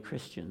Macedonian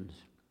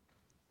Christians.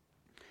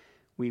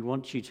 "We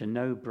want you to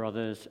know,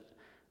 brothers,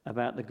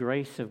 about the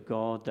grace of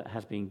God that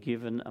has been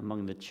given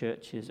among the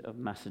churches of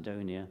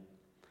Macedonia.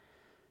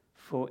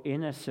 For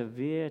in a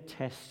severe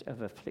test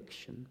of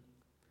affliction,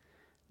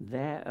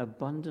 their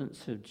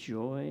abundance of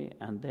joy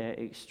and their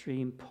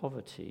extreme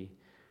poverty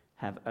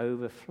have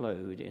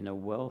overflowed in a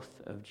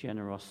wealth of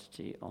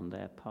generosity on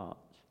their part.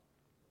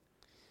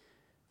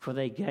 For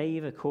they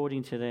gave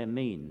according to their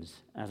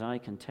means, as I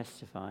can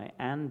testify,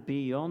 and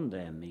beyond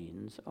their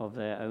means of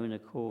their own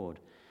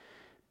accord,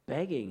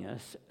 begging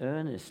us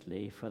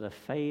earnestly for the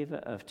favor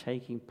of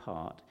taking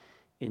part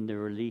in the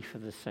relief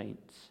of the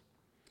saints.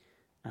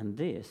 And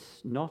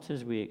this, not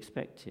as we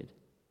expected,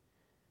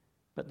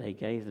 but they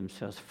gave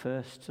themselves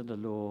first to the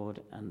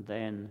Lord and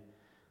then,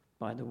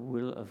 by the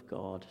will of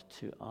God,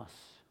 to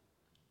us."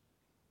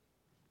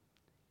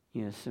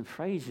 Some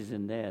phrases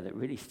in there that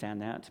really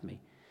stand out to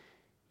me.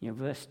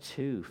 Verse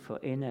 2, "For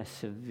in a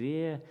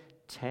severe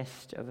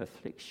test of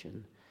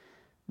affliction,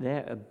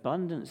 their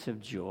abundance of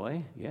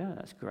joy," yeah,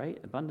 that's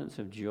great, abundance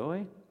of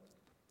joy,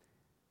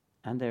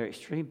 "and their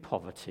extreme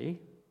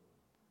poverty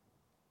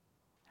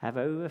have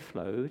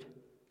overflowed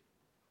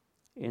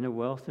in a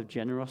wealth of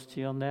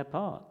generosity on their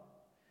part."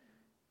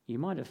 You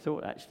might have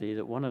thought, actually,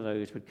 that one of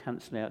those would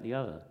cancel out the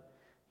other.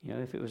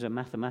 If it was a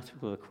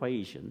mathematical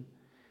equation,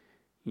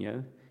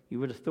 you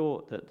would have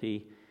thought that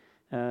the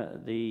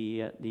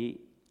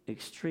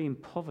extreme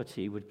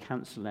poverty would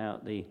cancel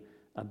out the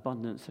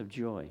abundance of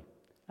joy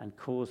and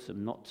caused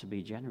them not to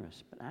be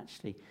generous. But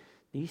actually,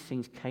 these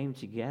things came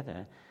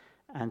together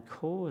and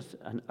caused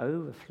an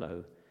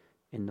overflow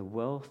in the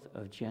wealth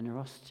of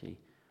generosity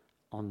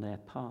on their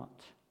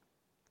part.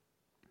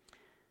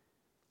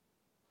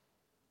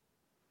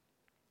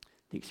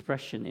 The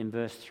expression in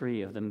verse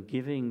 3 of them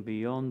giving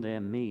beyond their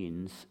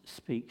means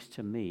speaks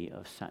to me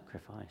of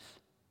sacrifice.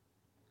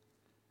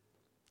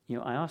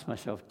 I ask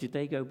myself, did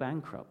they go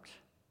bankrupt?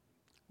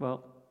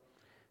 Well,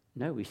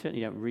 no, we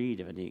certainly don't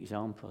read of any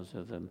examples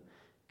of them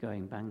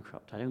going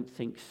bankrupt. I don't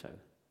think so.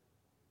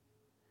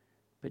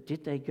 But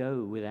did they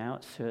go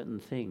without certain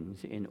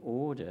things in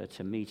order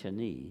to meet a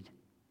need?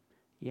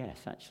 Yes,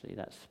 actually,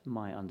 that's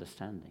my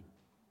understanding.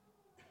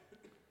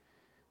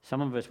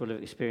 Some of us will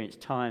have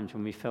experienced times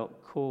when we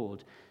felt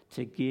called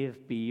to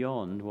give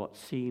beyond what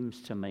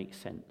seems to make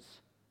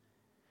sense.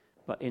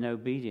 But in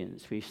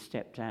obedience, we've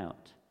stepped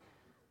out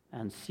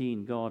and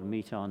seen God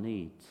meet our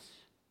needs.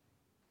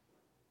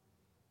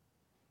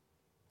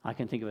 I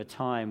can think of a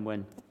time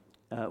when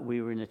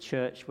we were in a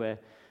church where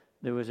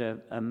there was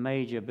a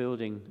major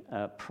building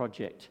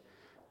project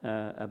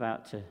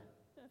about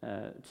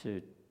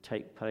to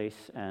take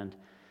place, and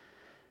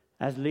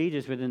as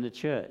leaders within the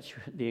church,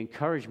 the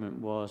encouragement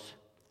was,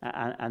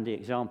 and the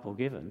example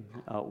given,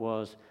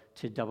 was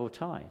to double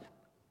tithe.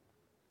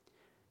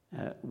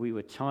 We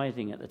were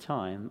tithing at the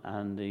time,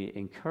 and the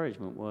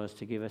encouragement was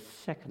to give a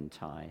second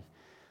tithe.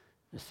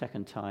 The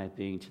second tithe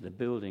being to the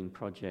building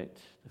project,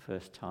 the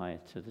first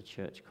tithe to the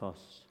church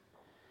costs.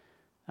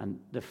 And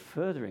the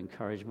further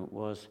encouragement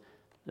was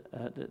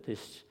that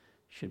this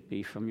should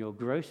be from your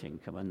gross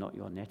income and not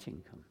your net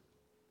income.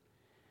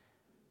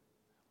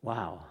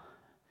 Wow.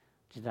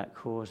 Did that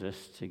cause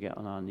us to get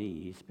on our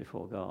knees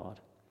before God?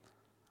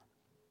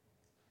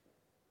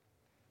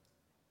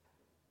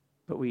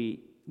 But we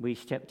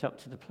stepped up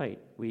to the plate.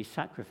 We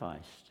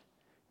sacrificed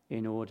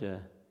in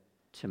order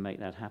to make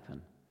that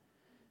happen.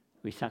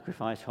 We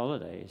sacrificed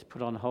holidays,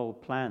 put on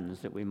hold plans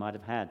that we might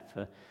have had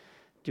for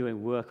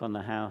doing work on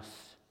the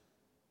house.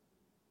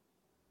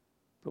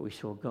 But we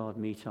saw God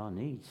meet our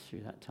needs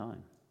through that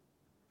time.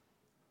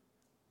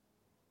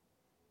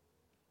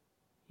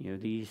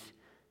 These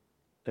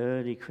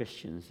early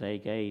Christians, they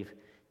gave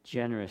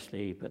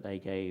generously, but they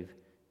gave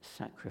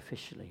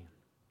sacrificially.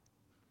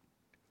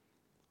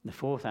 The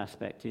fourth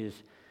aspect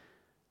is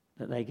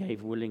that they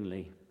gave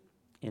willingly.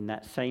 In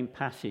that same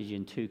passage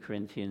in 2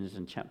 Corinthians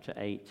and chapter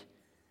 8,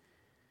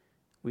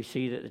 we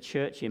see that the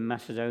church in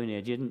Macedonia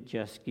didn't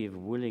just give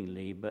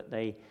willingly, but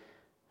they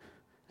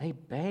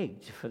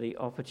begged for the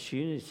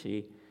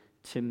opportunity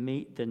to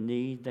meet the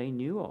need they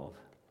knew of.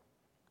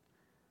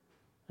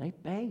 They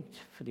begged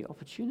for the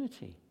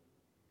opportunity.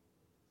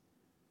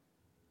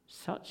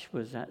 Such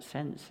was that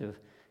sense of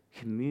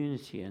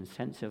community and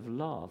sense of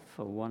love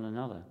for one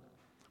another.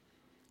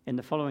 In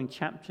the following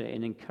chapter,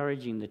 in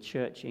encouraging the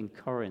church in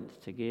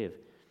Corinth to give,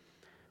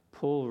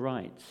 Paul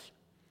writes,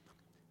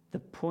 "The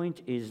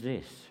point is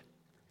this: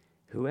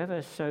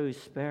 whoever sows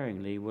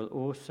sparingly will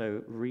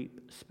also reap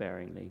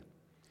sparingly,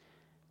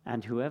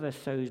 and whoever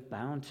sows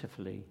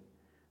bountifully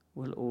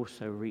will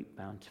also reap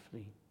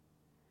bountifully.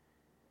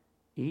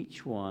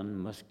 Each one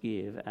must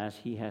give as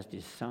he has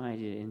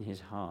decided in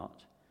his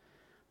heart,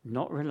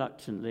 not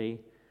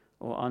reluctantly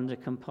or under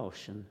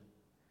compulsion,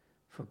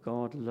 for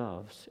God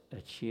loves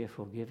a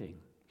cheerful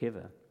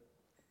giver."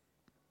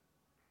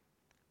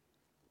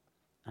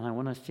 And I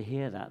want us to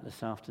hear that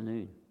this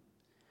afternoon.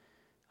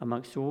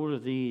 Amongst all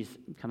of these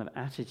kind of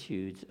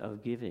attitudes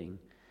of giving,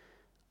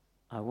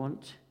 I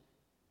want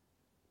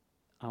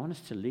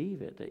us to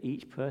leave it that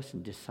each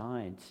person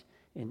decides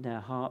in their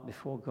heart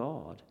before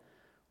God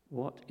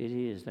what it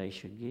is they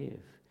should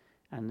give.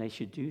 And they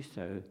should do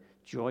so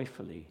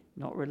joyfully,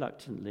 not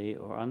reluctantly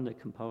or under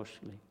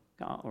compulsion.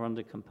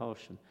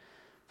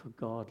 For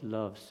God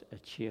loves a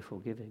cheerful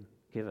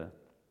giver.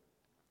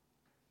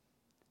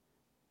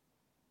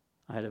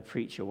 I had a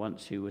preacher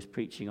once who was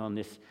preaching on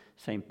this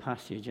same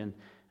passage and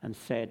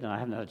said, and I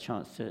haven't had a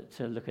chance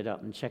to look it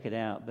up and check it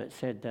out, but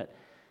said that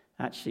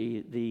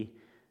actually the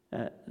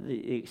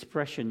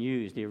expression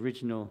used, the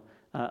original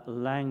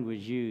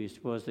language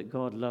used, was that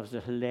God loves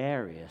a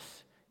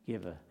hilarious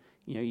giver.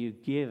 You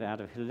give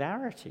out of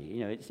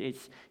hilarity.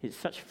 It's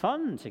such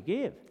fun to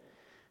give.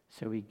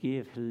 So we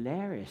give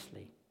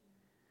hilariously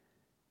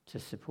to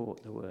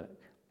support the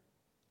work.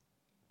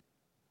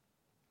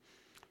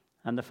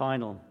 And the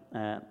final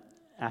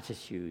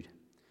attitude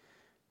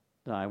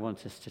that I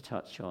want us to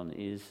touch on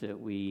is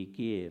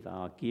that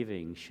our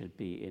giving should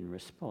be in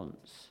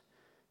response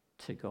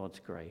to God's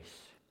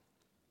grace.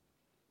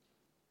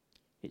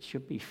 It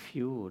should be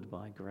fueled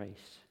by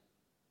grace.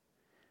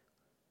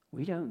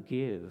 We don't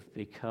give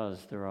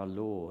because there are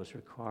laws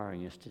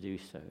requiring us to do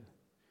so,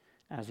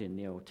 as in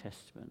the Old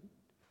Testament.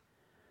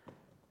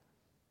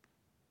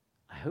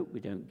 I hope we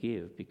don't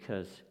give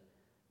because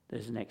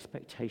there's an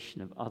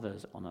expectation of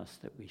others on us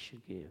that we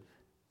should give.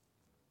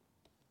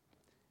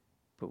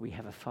 But we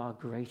have a far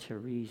greater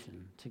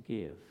reason to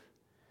give,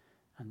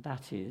 and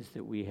that is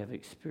that we have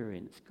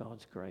experienced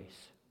God's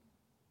grace.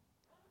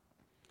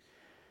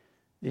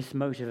 This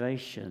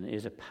motivation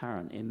is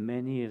apparent in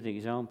many of the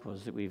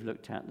examples that we've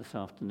looked at this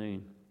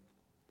afternoon.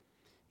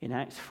 In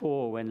Acts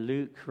 4, when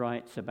Luke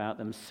writes about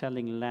them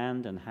selling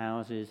land and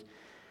houses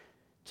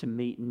to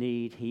meet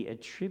need, he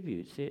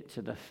attributes it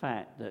to the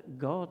fact that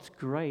God's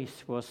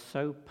grace was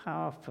so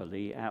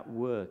powerfully at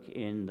work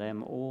in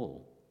them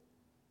all.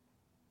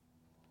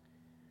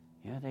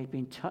 Yeah, they'd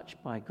been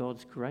touched by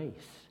God's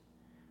grace,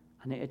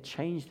 and it had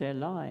changed their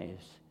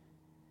lives.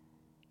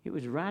 It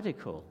was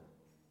radical.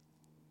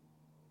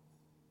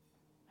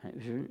 And it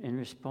was in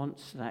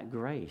response to that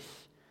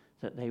grace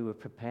that they were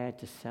prepared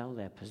to sell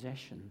their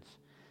possessions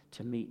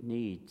to meet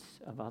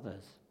needs of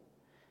others.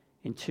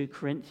 In 2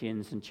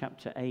 Corinthians in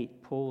chapter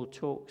 8, Paul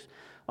talks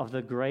of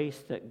the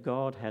grace that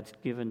God had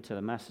given to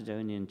the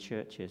Macedonian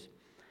churches.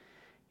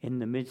 In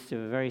the midst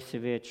of a very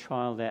severe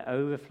trial, their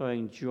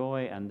overflowing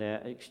joy and their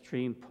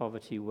extreme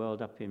poverty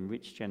welled up in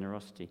rich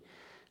generosity.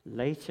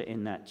 Later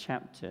in that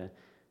chapter,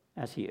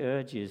 as he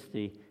urges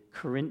the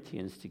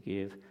Corinthians to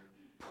give,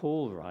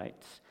 Paul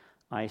writes,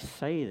 "I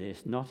say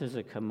this not as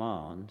a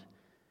command,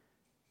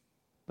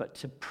 but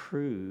to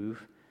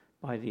prove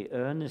by the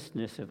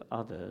earnestness of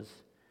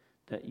others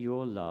that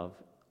your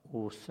love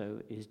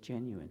also is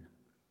genuine.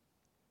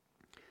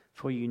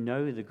 For you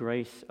know the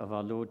grace of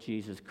our Lord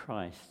Jesus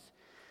Christ,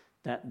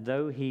 that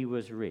though he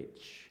was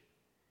rich,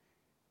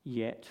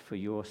 yet for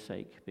your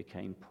sake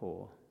became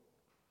poor,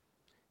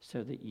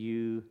 so that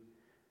you,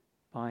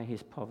 by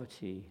his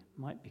poverty,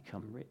 might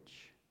become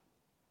rich."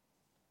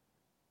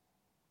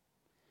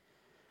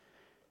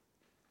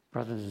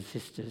 Brothers and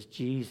sisters,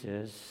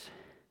 Jesus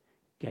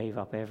gave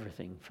up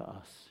everything for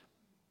us.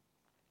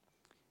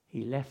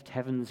 He left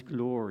heaven's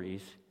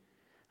glories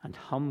and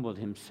humbled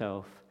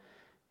himself,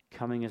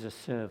 coming as a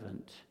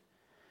servant,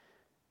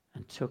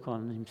 and took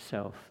on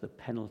himself the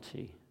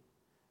penalty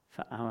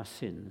for our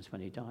sins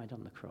when he died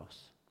on the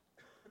cross.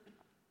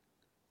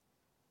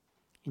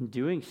 In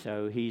doing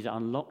so, he's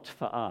unlocked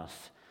for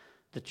us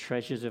the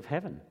treasures of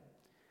heaven,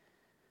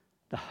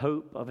 the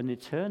hope of an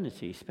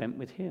eternity spent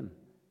with him.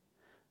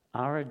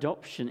 Our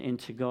adoption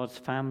into God's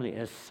family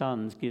as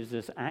sons gives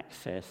us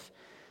access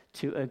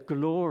to a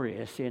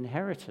glorious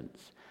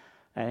inheritance,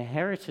 an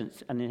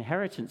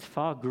inheritance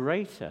far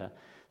greater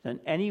than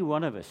any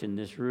one of us in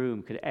this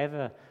room could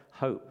ever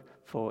hope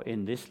for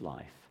in this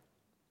life,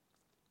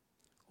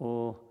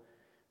 or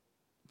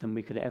than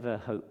we could ever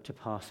hope to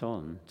pass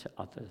on to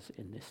others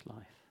in this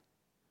life.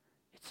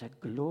 It's a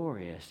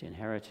glorious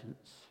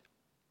inheritance.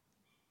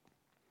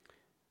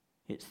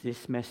 It's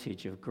this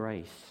message of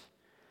grace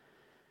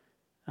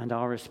and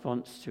our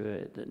response to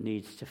it that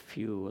needs to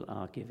fuel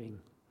our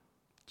giving,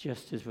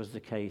 just as was the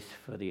case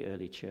for the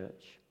early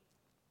church.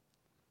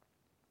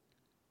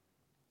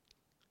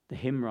 The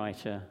hymn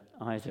writer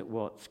Isaac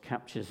Watts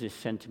captures this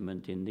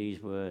sentiment in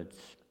these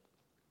words: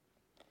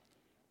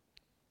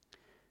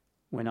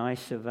 "When I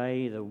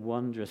survey the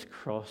wondrous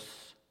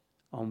cross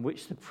on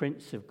which the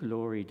Prince of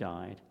Glory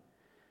died,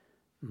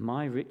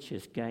 my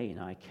richest gain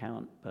I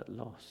count but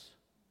loss,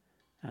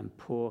 and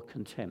pour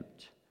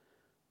contempt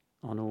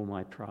on all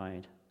my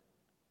pride.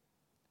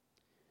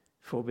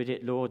 Forbid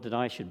it, Lord, that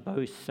I should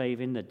boast save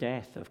in the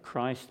death of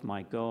Christ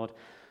my God.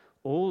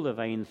 All the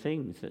vain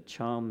things that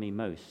charm me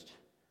most,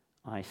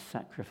 I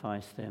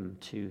sacrifice them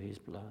to his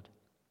blood.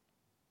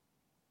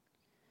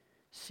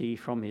 See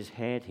from his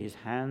head, his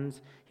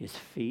hands, his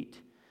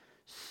feet,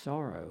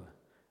 sorrow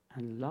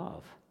and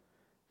love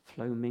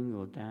flow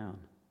mingled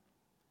down.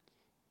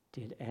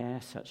 Did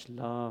e'er such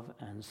love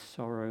and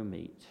sorrow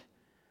meet,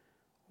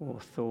 or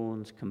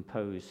thorns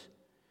compose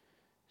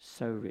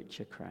so rich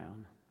a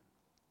crown?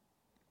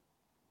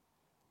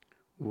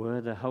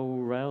 Were the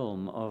whole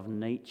realm of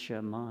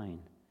nature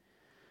mine,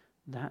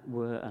 that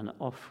were an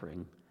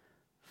offering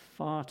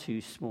far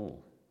too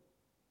small.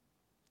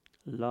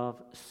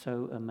 Love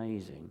so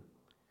amazing,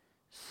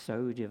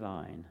 so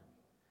divine,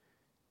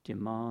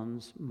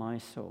 demands my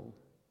soul,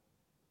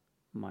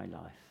 my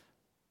life,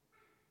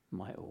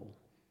 my all."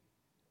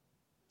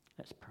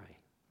 Let's pray.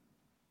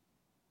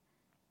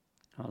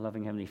 Our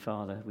loving Heavenly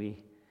Father,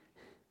 we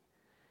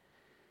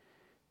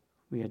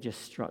are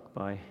just struck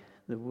by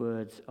the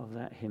words of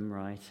that hymn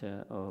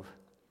writer, of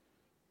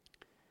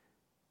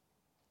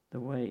the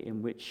way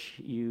in which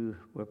you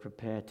were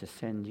prepared to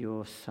send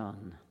your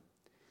Son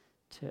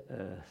to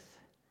earth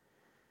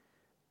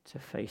to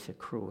face a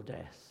cruel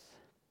death,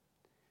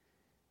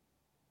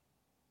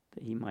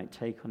 that he might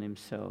take on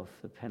himself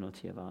the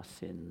penalty of our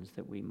sins,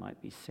 that we might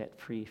be set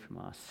free from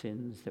our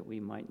sins, that we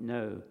might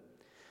know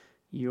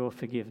your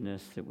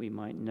forgiveness, that we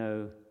might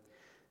know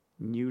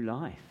new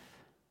life,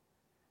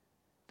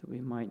 that we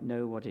might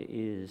know what it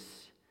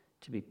is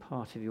to be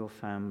part of your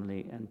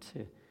family and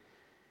to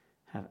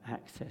have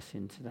access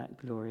into that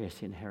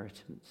glorious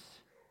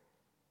inheritance.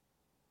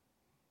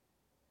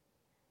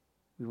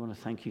 We want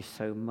to thank you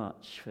so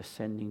much for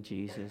sending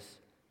Jesus.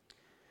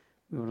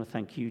 We want to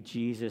thank you,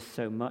 Jesus,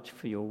 so much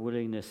for your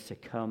willingness to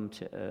come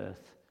to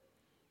earth,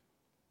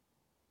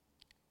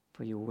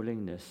 for your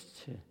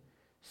willingness to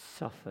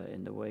suffer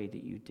in the way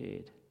that you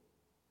did,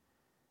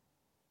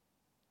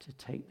 to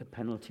take the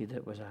penalty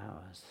that was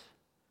ours,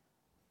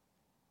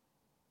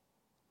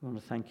 We want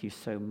to thank you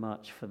so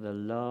much for the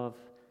love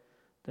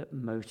that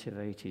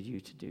motivated you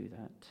to do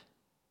that.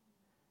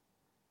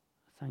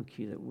 Thank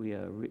you that we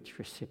are rich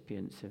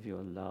recipients of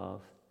your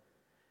love,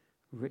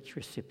 rich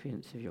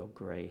recipients of your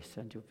grace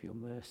and of your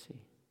mercy.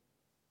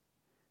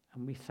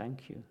 And we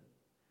thank you.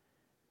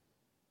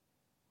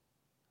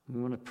 We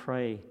want to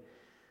pray,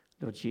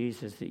 Lord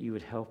Jesus, that you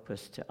would help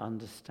us to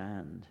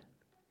understand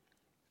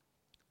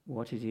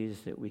what it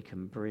is that we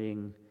can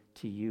bring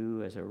to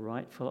you as a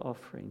rightful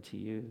offering to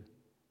you.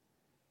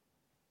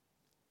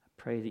 I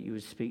pray that you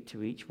would speak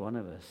to each one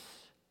of us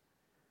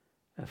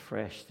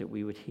afresh, that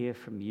we would hear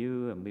from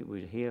you and we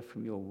would hear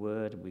from your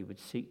word, and we would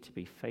seek to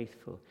be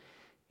faithful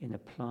in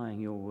applying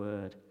your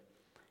word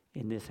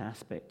in this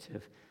aspect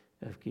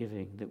of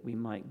giving, that we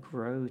might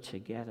grow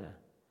together,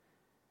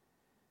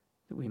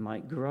 that we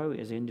might grow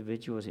as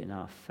individuals in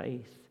our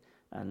faith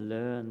and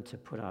learn to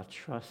put our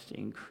trust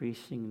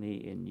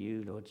increasingly in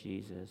you, Lord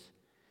Jesus,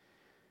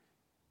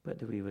 but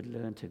that we would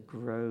learn to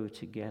grow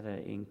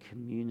together in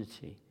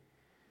community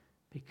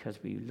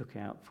because we look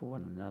out for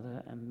one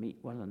another and meet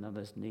one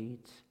another's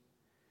needs,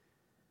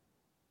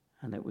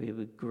 and that we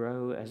would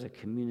grow as a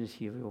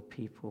community of your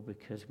people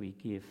because we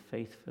give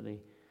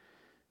faithfully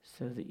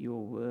so that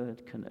your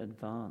word can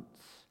advance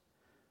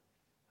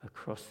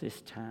across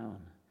this town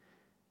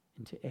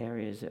into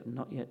areas that have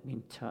not yet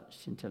been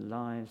touched, into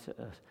lives that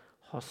are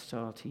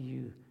hostile to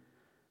you.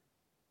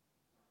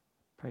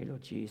 Pray,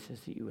 Lord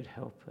Jesus, that you would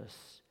help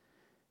us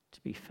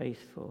to be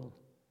faithful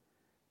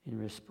in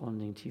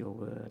responding to your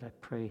word. I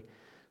pray,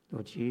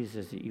 Lord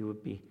Jesus, that you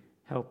would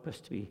help us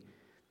to be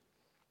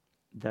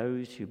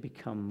those who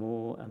become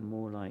more and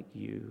more like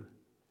you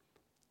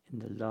in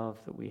the love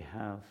that we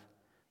have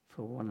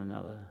for one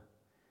another,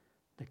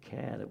 the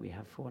care that we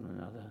have for one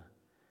another,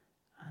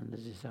 and the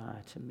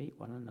desire to meet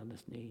one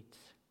another's needs.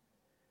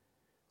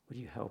 Would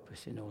you help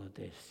us in all of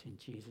this in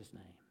Jesus'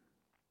 name?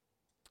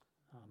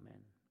 Amen.